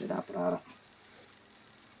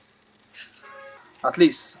 At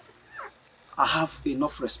least I have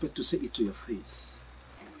enough respect to say it to your face.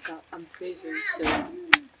 I'm very, very sorry.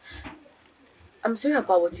 I'm sorry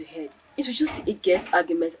about what you heard. It was just a guest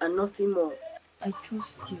argument and nothing more. I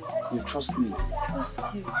trust you. You trust me? I trust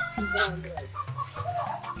you. I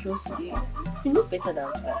trust you. You know better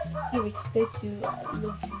than that. I respect you. I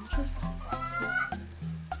love you.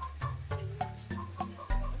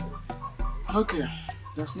 Okay,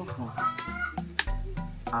 there's no problem.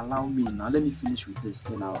 Allow me now. Let me finish with this,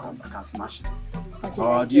 then I can smash it.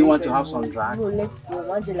 Or do you want to have some drag? No, let's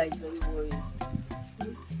go. Angela is very worried.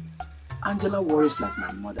 Angela worries like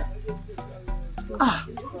my mother.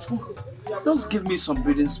 Just give me some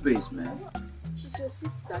breathing space, man. She's your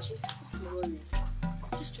sister. She's supposed to worry.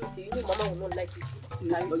 Just trust her. You know Mama will not like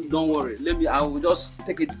it. Don't worry. I will just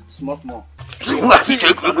take it small.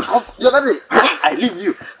 I leave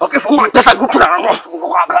you. Okay, for what? That's a good plan.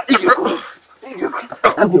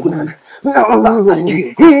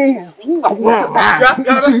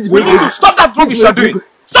 We need to stop that rubbish you're doing.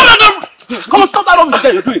 Stop that! Come on, stop that rubbish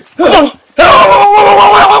you're doing.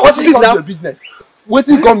 What is it now? Your business. What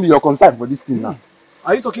will come your concern for this thing now?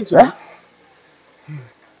 Are you talking to me?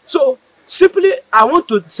 So, simply, I want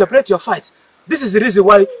to separate your fight. This is the reason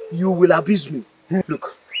why you will abuse me.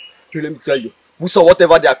 Look, let me tell you. We saw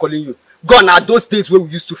whatever they are calling you. Gone are those days where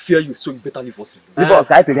we used to fear you, so you better leave us. Leave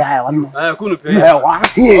us. I pay the higher one. Couldn't pay.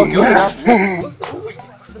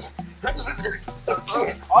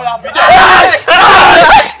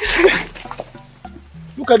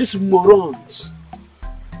 Look at these morons.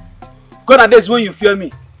 Gone are days when you fear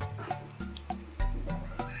me.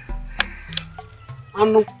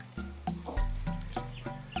 No.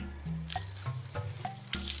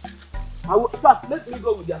 First, let me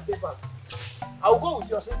go with your safe pass. I will go with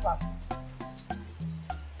your safe pass.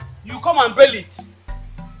 You come and bail it.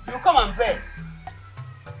 You come and bail.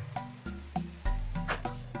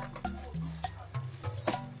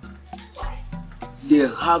 They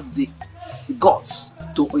have the guts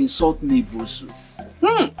to insult me, Brusu.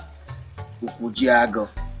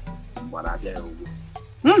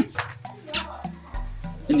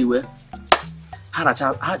 Anyway,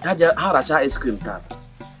 haracha ice cream tap.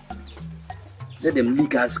 Let them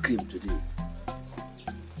lick ice cream today.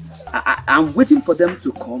 I'm waiting for them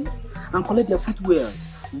to come and collect their footwears.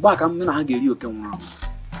 Back, I'm gonna hang you. Here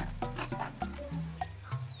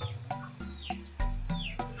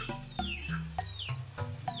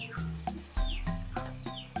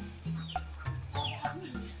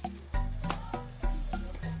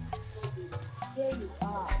you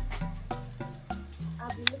are.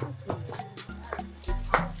 I've been looking for you.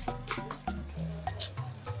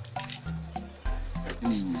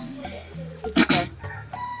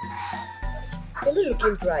 You're not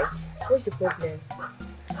looking bright. What's the problem?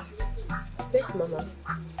 Where's Mama?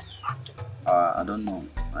 I don't know.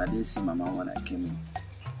 I didn't see Mama when I came in.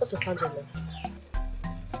 What's of Angela?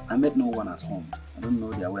 I met no one at home. I don't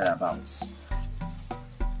know their whereabouts.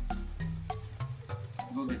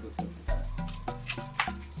 Go get yourself inside.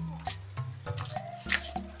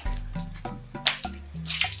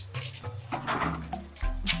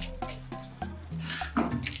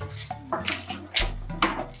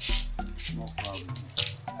 No problem.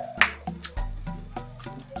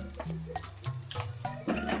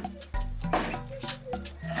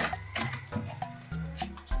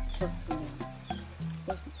 Talk to me.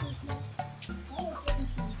 What's the problem?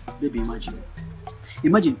 Baby,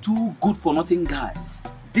 imagine two good-for-nothing guys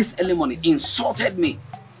this early morning insulted me.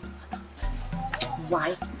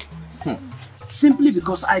 Why? Simply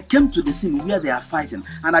because I came to the scene where they are fighting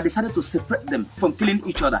and I decided to separate them from killing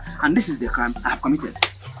each other, and this is the crime I have committed.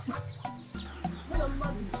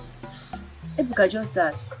 Ebuka, just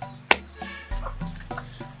that.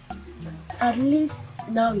 At least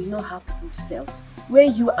now you know how people felt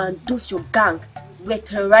when you and those your gang were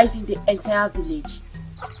terrorizing the entire village.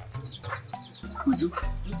 Uju,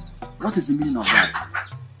 what is the meaning of that?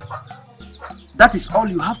 That is all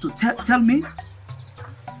you have to tell me?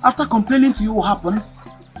 After complaining to you what happened?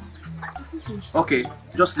 Okay,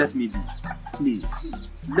 just let me be. Please,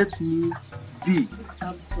 let me be.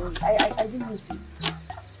 I'm sorry. I didn't mean to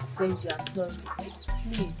offend you. I'm sorry.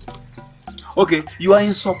 Please. Okay, you are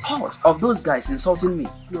in support of those guys insulting me?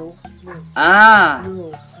 No. No,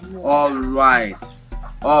 I'm not.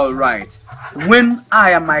 Alright. When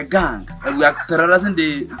I and my gang we are terrorizing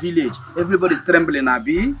the village, everybody's trembling,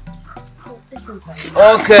 Abi.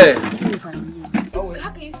 Okay.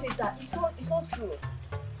 How can you say that? It's not true.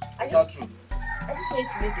 It's not true. I just wanted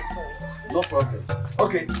to make a point. No problem.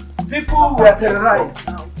 Okay. People were terrorized.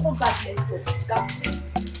 Come back, let's go.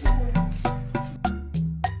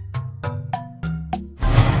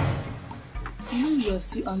 You know you are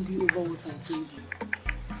still angry over what I told you.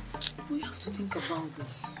 But you have to think about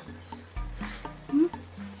this. You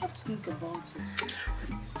have to think about it.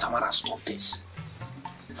 Tamara, stop this.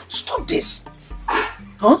 Stop this.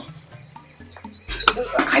 Huh?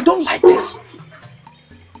 I don't like this.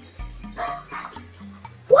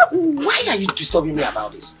 Why are you disturbing me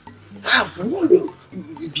about this? I've warned you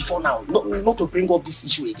before now not to bring up this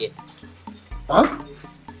issue again. Huh?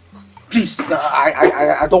 Please,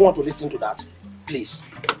 I don't want to listen to that. Please.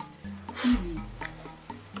 Baby,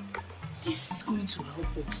 this is going to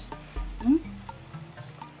help us.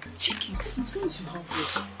 Check it, it's going to help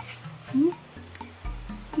us.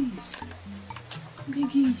 Please, I'm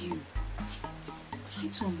begging you. Try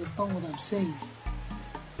to understand what I'm saying.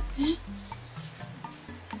 Eh?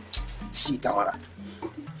 See, Tamara,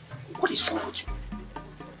 what is wrong with you?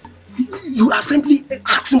 You are simply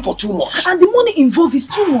asking for too much. And the money involved is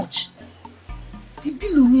too much. The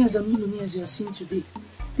billionaires and millionaires you are seeing today,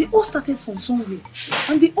 they all started from somewhere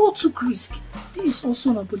and they all took risk. This is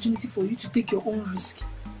also an opportunity for you to take your own risk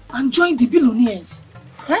and join the billionaires.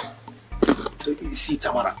 Eh? See,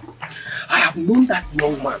 Tamara, I have known that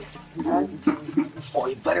young man for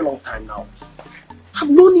a very long time now. I've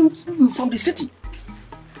known him from the city.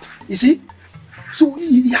 You see? So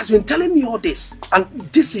he has been telling me all this, and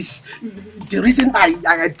this is the reason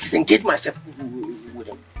I disengaged myself with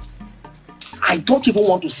him. I don't even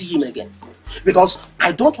want to see him again because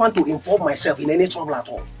I don't want to involve myself in any trouble at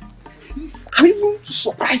all. I'm even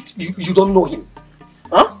surprised you don't know him.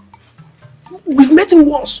 Huh? We've met him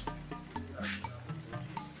once.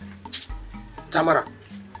 Tamara,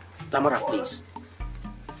 please.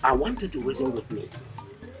 I want you to reason with me.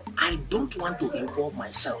 I don't want to involve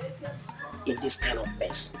myself in this kind of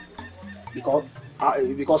mess because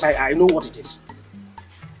I know what it is.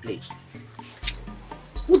 Please.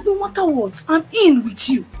 But no matter what, I'm in with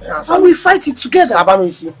you, and we fight it together.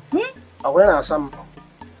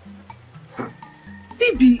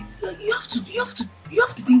 Baby, you have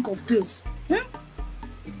to think of this.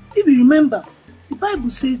 Baby, remember, the Bible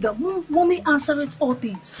says that money answers all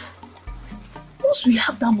things. Once we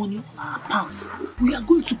have that money on our palms, we are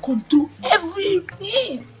going to control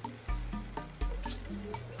everything.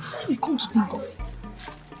 We come to think of it.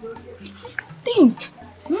 Think.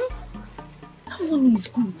 That money is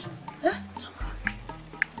good. Eh?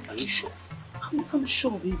 Are you sure? I'm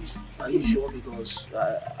sure, baby. Are you sure? Because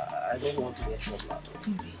I don't want to get trouble at all.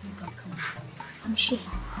 Baby, you can come. I'm sure.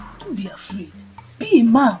 Don't be afraid. Be a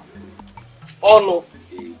man. Oh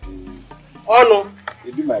no.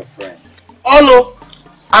 You be my friend. Oh no.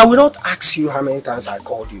 I will not ask you how many times I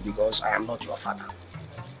called you because I am not your father.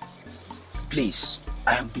 Please,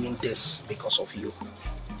 I am doing this because of you.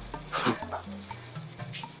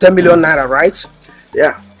 10 million naira, right?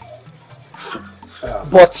 Yeah.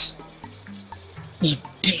 But if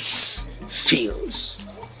this fails,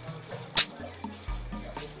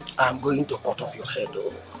 I'm going to cut off your head.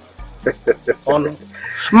 Oh no.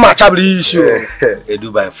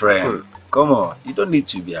 Edu, my friend, come on. You don't need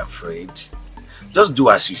to be afraid. Just do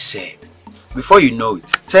as we said. Before you know it,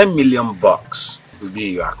 10 million bucks will be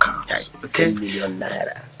in your account. Okay? 10 million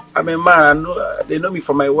naira. I'm a man. They know me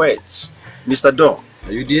for my words. Mr. Don,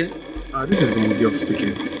 are you there? This is the idea of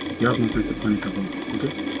speaking. You have nothing to panic about,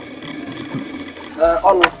 okay?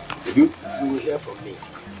 Olu, you will hear from me.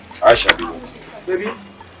 I shall do it. Baby,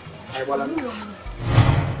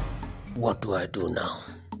 what do I do now?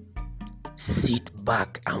 Sit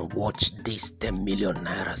back and watch this 10 million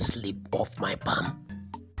naira slip off my palm?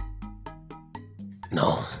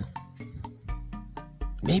 No.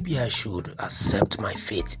 Maybe I should accept my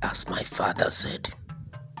fate as my father said.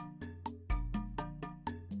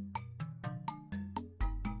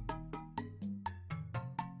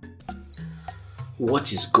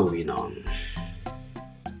 What is going on?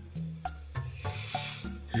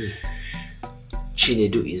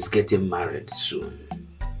 Chinedu is getting married soon.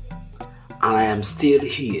 And I am still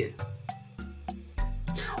here,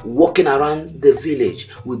 walking around the village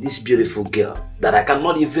with this beautiful girl that I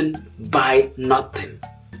cannot even buy nothing.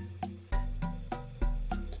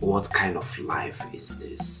 What kind of life is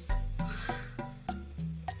this?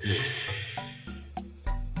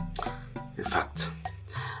 In fact,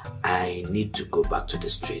 I need to go back to the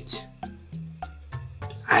street.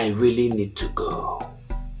 I really need to go.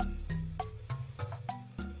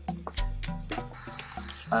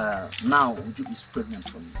 Now Uju is pregnant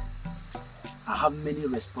for me. I have many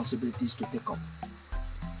responsibilities to take up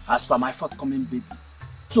as per my forthcoming baby.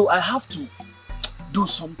 So I have to do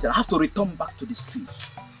something. I have to return back to the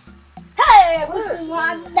street. Hey, Pussy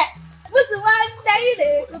one day.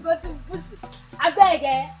 You go to Pussy. I beg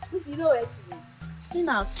Pussy, you know what to do. You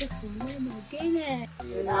know, so for no again.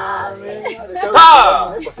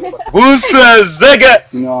 Pussy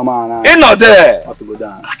Zege! No, man. It's not there. I have to go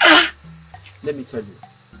down. Let me tell you,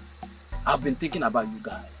 I've been thinking about you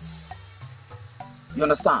guys. You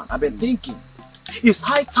understand? I've been thinking. It's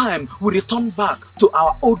high time we return back to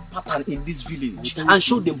our old pattern in this village and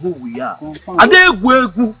show them who we are.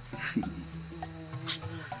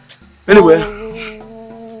 Anyway.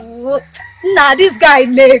 Nah, this guy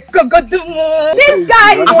this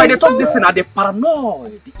guy as I talk this thing, are they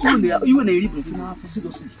paranoid? You and a listen for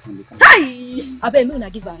seriously. Hi! I bet me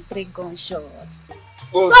give her 3 gunshots.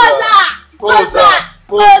 Closer!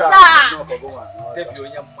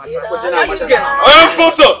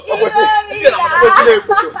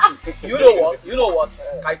 You know what?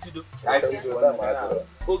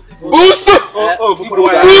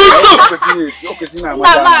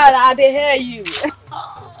 Mama, they hear you.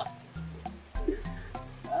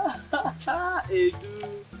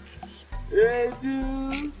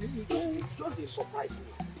 Edu. You just surprise me.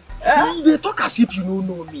 You talk as if you don't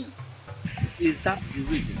know me. Is that the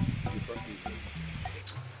reason you brought me here?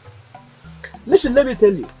 Listen, let me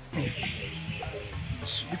tell you.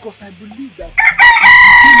 Because I believe that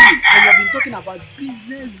since you have been talking about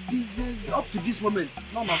business, up to this moment,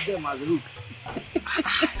 none of them has looked.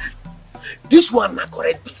 This one na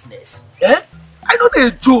correct business. Eh? I know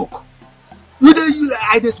they joke.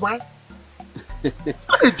 I dey smile. It's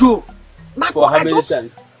not a joke. For how many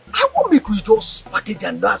times? I want make we just package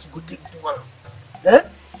and that's go take do one. Eh?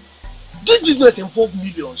 This business involve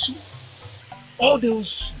millions. So all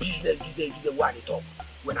those business what they talk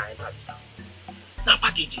when I enter this town. Now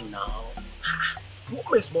packaging now. You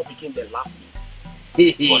always small begin they laugh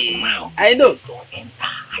me. But now I know. Don't enter.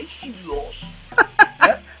 I serious.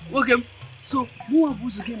 Okay. So who are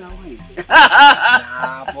boys again now?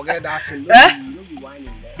 Nah, forget that thing. Don't be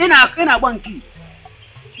whining there. In a one key.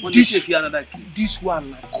 This one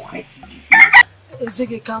like quite business.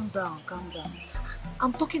 Ezege, calm down.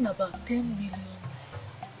 I'm talking about 10 million.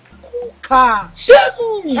 Cool car. 10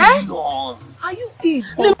 million. Are you in?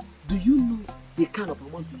 Oh, do you know the kind of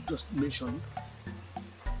amount you just mentioned?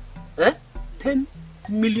 10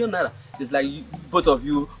 million naira. It's like both of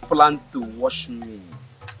you plan to wash me.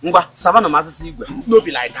 Ngwa, Savannah Masasi Igwe. No be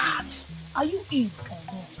like that. Are you in or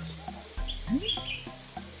not?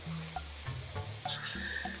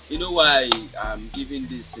 You know why I'm giving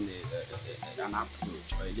this in an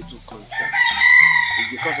approach or a little concern? It's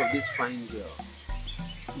because of this fine girl.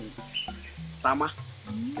 Tama.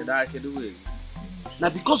 Now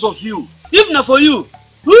because of you, if not for you,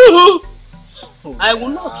 I will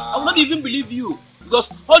not even believe you. Because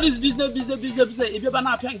all this business, if you're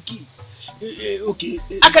not paying key. Okay.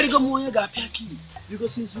 I can't go more key.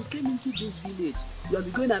 Because since you came into this village, you have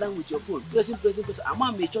been going around with your phone, pressing. Am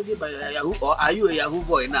I choking by Yahoo, or are you a Yahoo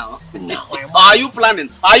boy now? No. Are you planning?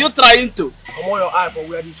 Are you trying to? Come on your eye for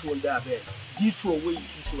where this phone there, babe. This phone where you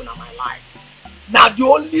see showing on my life. Now the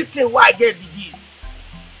only thing why I get be this.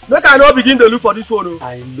 Make I not begin to look for this phone.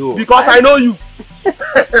 I know. Because I know you.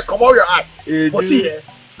 Come on your eye. But see here,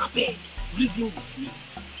 I beg, reason with me.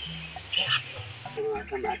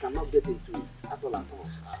 I cannot get into it at all.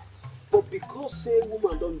 But because say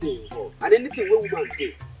woman don't dey involved, and anything where woman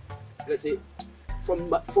dey, let's say, from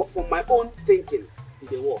my own thinking, it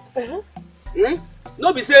dey work.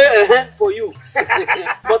 No be say for you,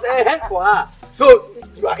 but for her. So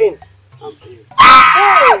you are in. I'm in.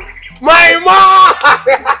 My mom!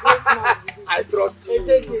 I trust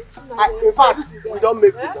you. In fact, we don't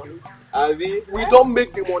make the money. We don't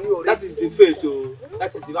make the money already. That is the fate.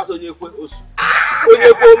 That is the verse on your osu.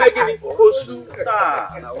 Onyeko making it osu.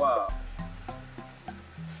 Wow.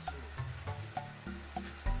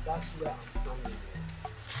 That's where I'm standing.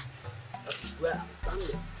 That is where I'm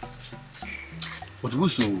standing. But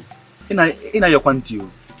Wusu, in your quantity,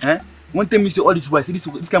 one time you say all this boys, this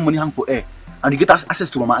kind of money hang for air, and you get access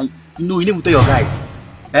to my, you know, you never tell your guys,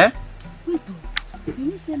 Wait,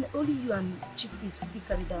 you say only you and Chief Priest will be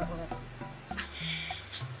carried out,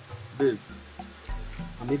 Babe,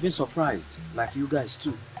 I'm even surprised, like you guys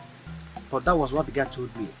too. But that was what the guy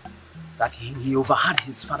told me. That he overheard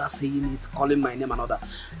his father saying it, calling my name and all that.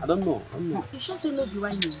 I don't know. You should say no be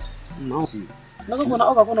whining. No, see. I'm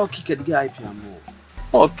gonna kick the guy IP and more.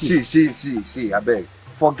 Okay. See, I beg.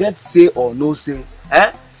 Forget say or no say.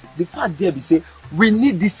 The fact there be say we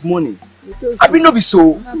need this money. I mean not be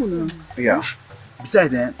so. Yeah.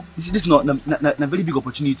 Besides, this is not a very big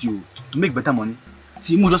opportunity to make better money.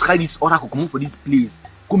 See, you just carry this oracle come for this place,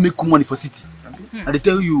 go make good money for city. And they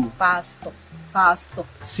tell you, Pastor.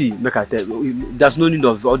 See, make I tell you, there's no need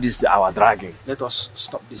of all this our dragging. Let us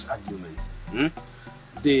stop this argument.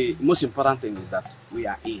 The most important thing is that we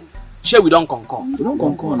are in. Sure, we don't conquer.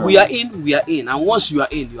 We are in, and once you are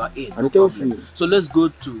in, you are in. No problem. So let's go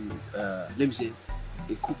to, let me say,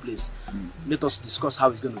 a cool place. Let us discuss how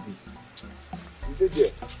it's going to be.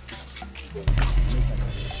 The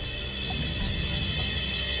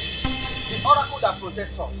oracle that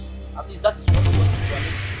protects us. At least that is what we want to do.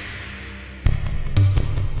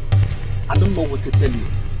 I don't know what to tell you.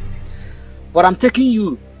 But I'm taking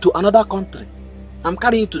you to another country. I'm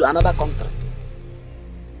carrying you to another country.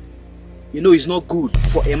 You know it's not good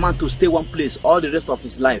for a man to stay one place all the rest of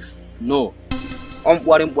his life. No.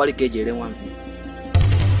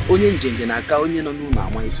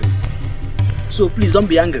 So please don't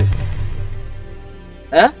be angry.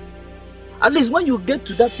 Eh? At least when you get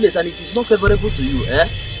to that place and it is not favorable to you,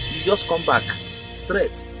 you just come back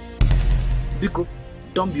straight. Biko,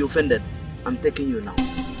 don't be offended. I'm taking you now.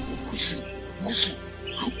 Wusu,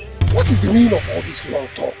 what is the meaning of all this long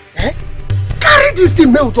talk? Eh? Carry this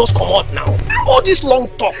thing, may we just come out now. All this long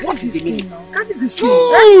talk, what is the meaning? Carry this thing.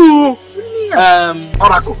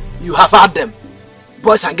 Oracle, you have had them.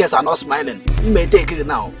 Boys and girls are not smiling. You may take it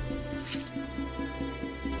now.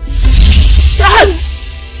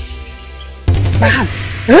 My hands.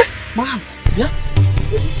 Eh? My hands. Yeah?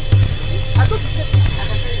 I thought you said...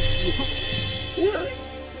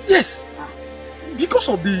 Yes. Because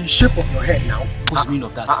of the shape of your head now. What's the meaning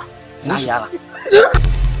of that? Nayara.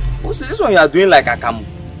 What's this one you are doing like a camel?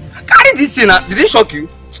 Carry this thing. Did it shock you?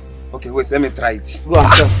 Okay, wait, let me try it. Go on.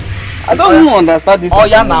 I don't even understand this. Oh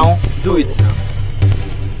yeah, now. Do it now.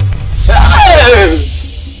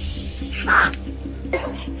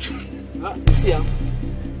 See ya.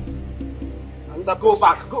 Go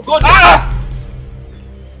back. Go.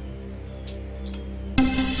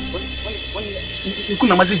 You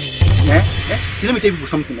couldn't imagine, eh? See, let me tell you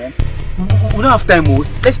something, man. We don't have time, oh.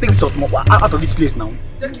 Let's take this out of this place now.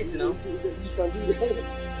 Take it now. You can do that.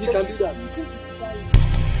 You can do that.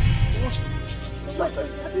 What are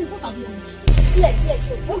we going to do? Yeah.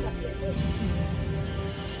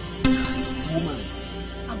 Woman,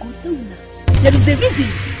 I go tell you now. There is a reason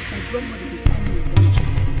my grandmother will call me a woman.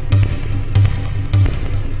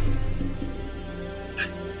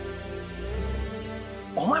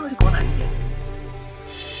 Oh, my really gone here.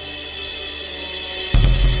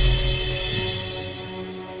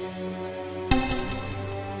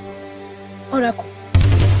 Oracle,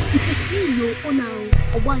 it is me, your owner,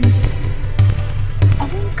 Obanje. I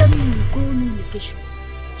won't carry you go on vacation.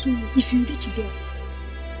 So if you reach there,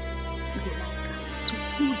 you go like her. So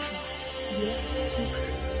go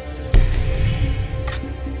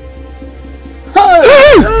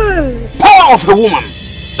Hey! Power of a woman!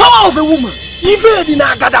 Power of a woman! Even in a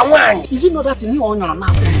one. Is it not that in you on your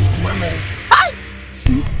now?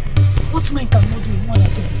 See, what men cannot do in one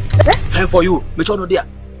of them. Fine for you. Make sure no there.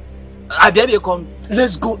 I be come.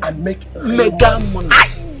 Let's go and make mega money.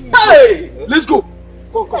 Hey! Let's go.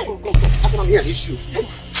 Go. I can hear this shoe.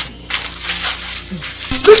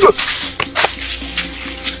 Let's go.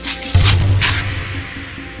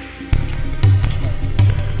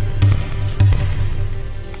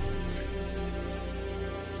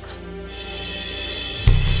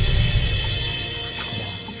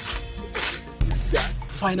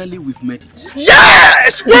 Finally, we've made it.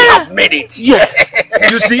 Yes! We have made it! Yes!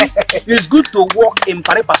 You see, it's good to walk in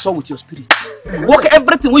pari passion with your spirit. Walk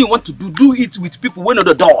everything when you want to do it with people when on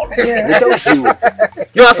the door.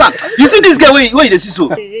 You understand? You see this girl where you see so?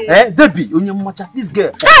 Debbie, this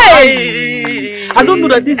girl. Hey! I don't know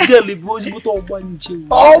that this girl is Obanje.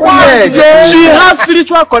 She has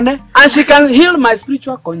spiritual connect and she can heal my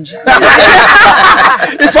spiritual conji.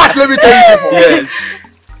 In fact, let me tell you people. Yes.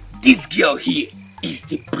 This girl here is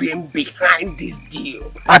the brain behind this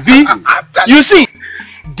deal. Abi, you see,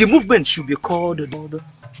 the movement should be called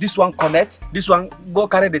this one connect, this one go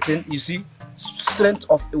carry the thing. You see, strength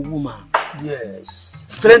of a woman. Yes.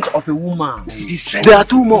 Strength of a woman. There are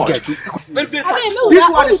too much. This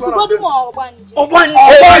one is one of them.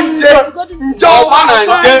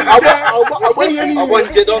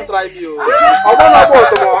 Obanje, don't try me.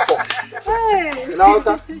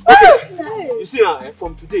 Okay. You see,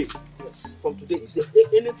 from today, if you say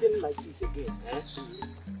anything like this again,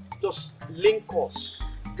 just link us.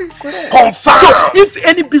 Confirm. So if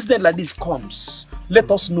any business like this comes, let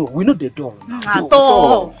us know. We know the door. At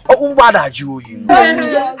all. Oh, what are you? You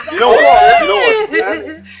know what?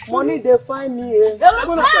 Money they find me. Money they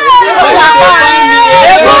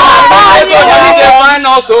find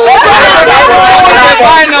us.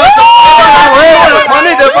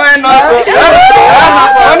 Money they find us.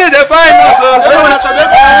 Money they find us.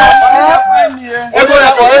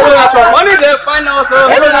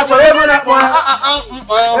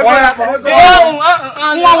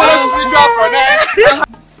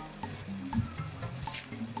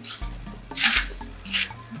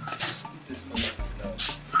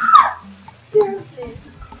 Seriously?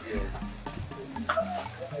 Yes.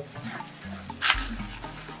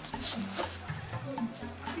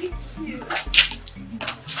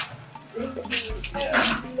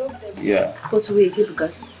 Yeah. But wait,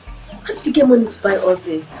 because how did you get money to buy all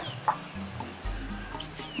this?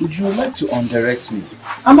 Would you like to undirect me?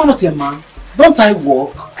 I'm not a man. Don't I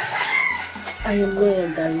work? I am not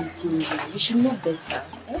underrating you. You should know better.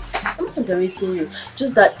 Eh? I'm not underrating you.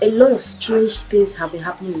 Just that a lot of strange things have been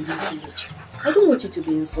happening in this village. I don't want you to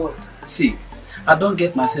be involved. See, I don't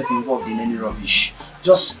get myself involved in any rubbish.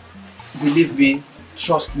 Just believe me,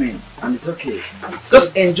 trust me, and it's okay.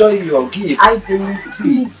 Just enjoy your gift. I believe.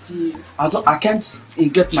 See, I can't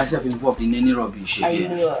get myself involved in any rubbish. I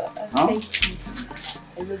know. Huh? Thank you.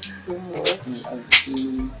 I love you so much. I love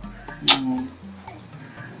you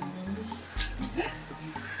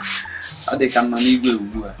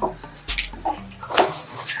too.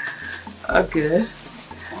 Okay.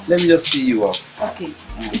 Let me just see you off. Okay.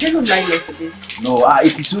 You don't line up for this. No,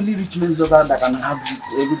 it is only rich men's daughter that can have it.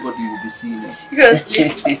 Everybody will be seeing it.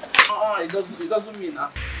 Seriously? It doesn't mean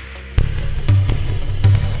that.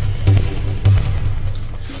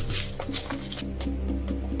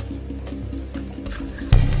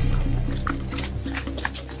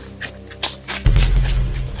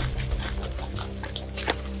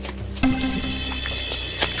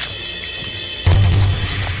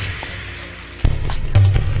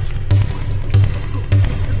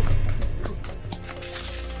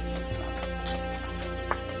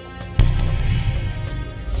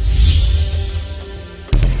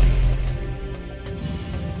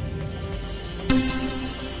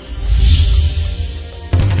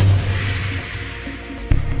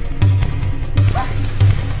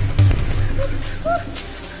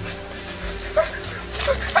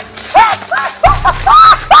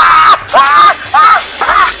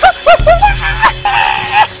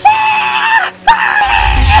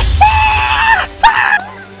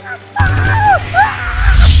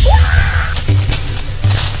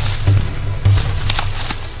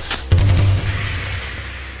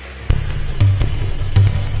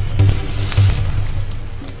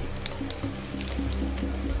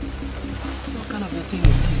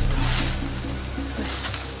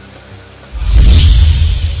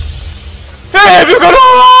 If you could,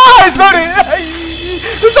 oh, sorry,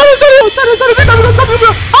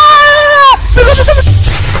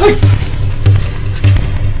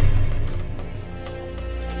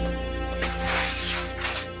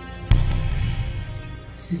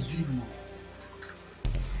 She's dreaming.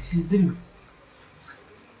 She's dreaming.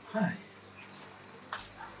 Hi.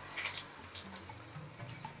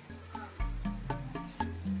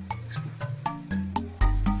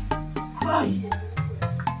 Hi.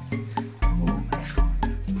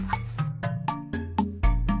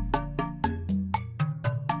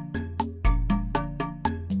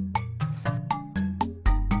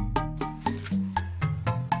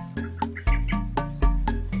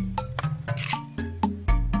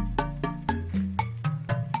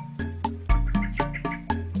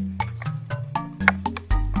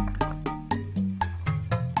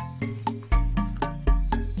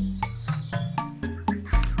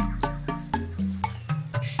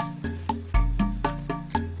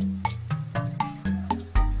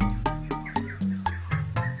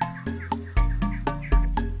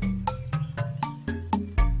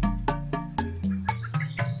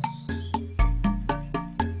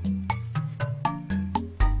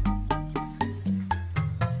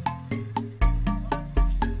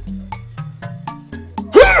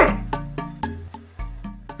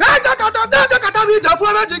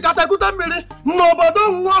 n'obodo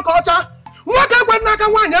nwoke ọcha nwoke ekwe n'aka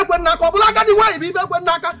nwaanyị ekwe n'aka ọ bụla agadi nwaanyị bụ ibe ekwe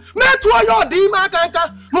n'aka metụọ ya ọ dị ime aka nka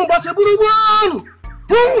n'ụbọchị gburugburu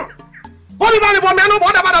obibalị bụ ọmịanụ bụ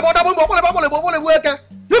ọdabada bụ ọdabụ mgbe ọkpọlebe bụ ọkpọlebe eke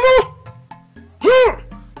ibu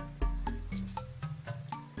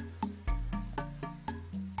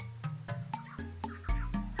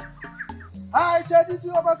ai chedi ti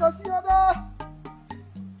obakosi oda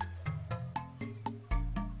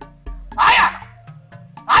ayaka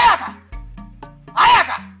ayaka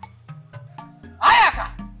ayaka ayaka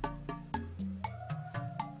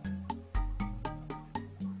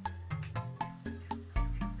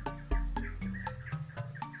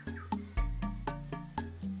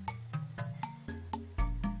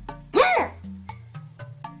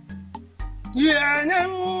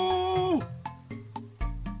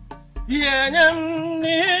Yenyem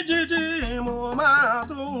nijiji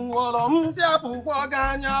mumatu wolom piapu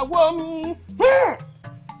waganya wom.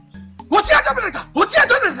 Otia tabeleka,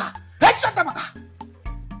 headshot tabaka.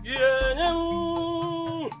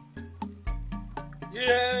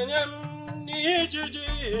 Yenyem nijiji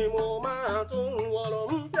mumatu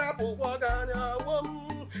wolom piapu waganya wom.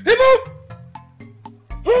 Ibu.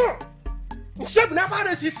 Nsebu na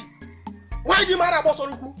fare sisi. Why do you mara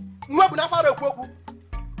bosoruku? Nwebu na fare okwu.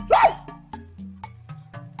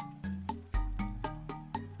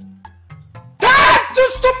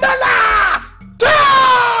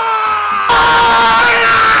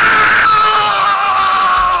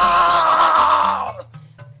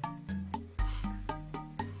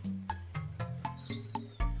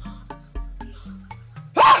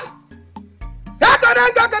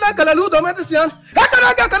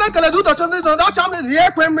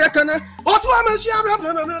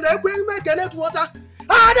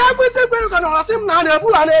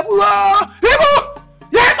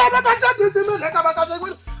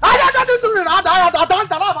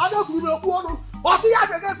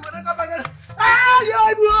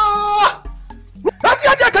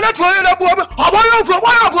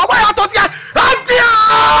 That's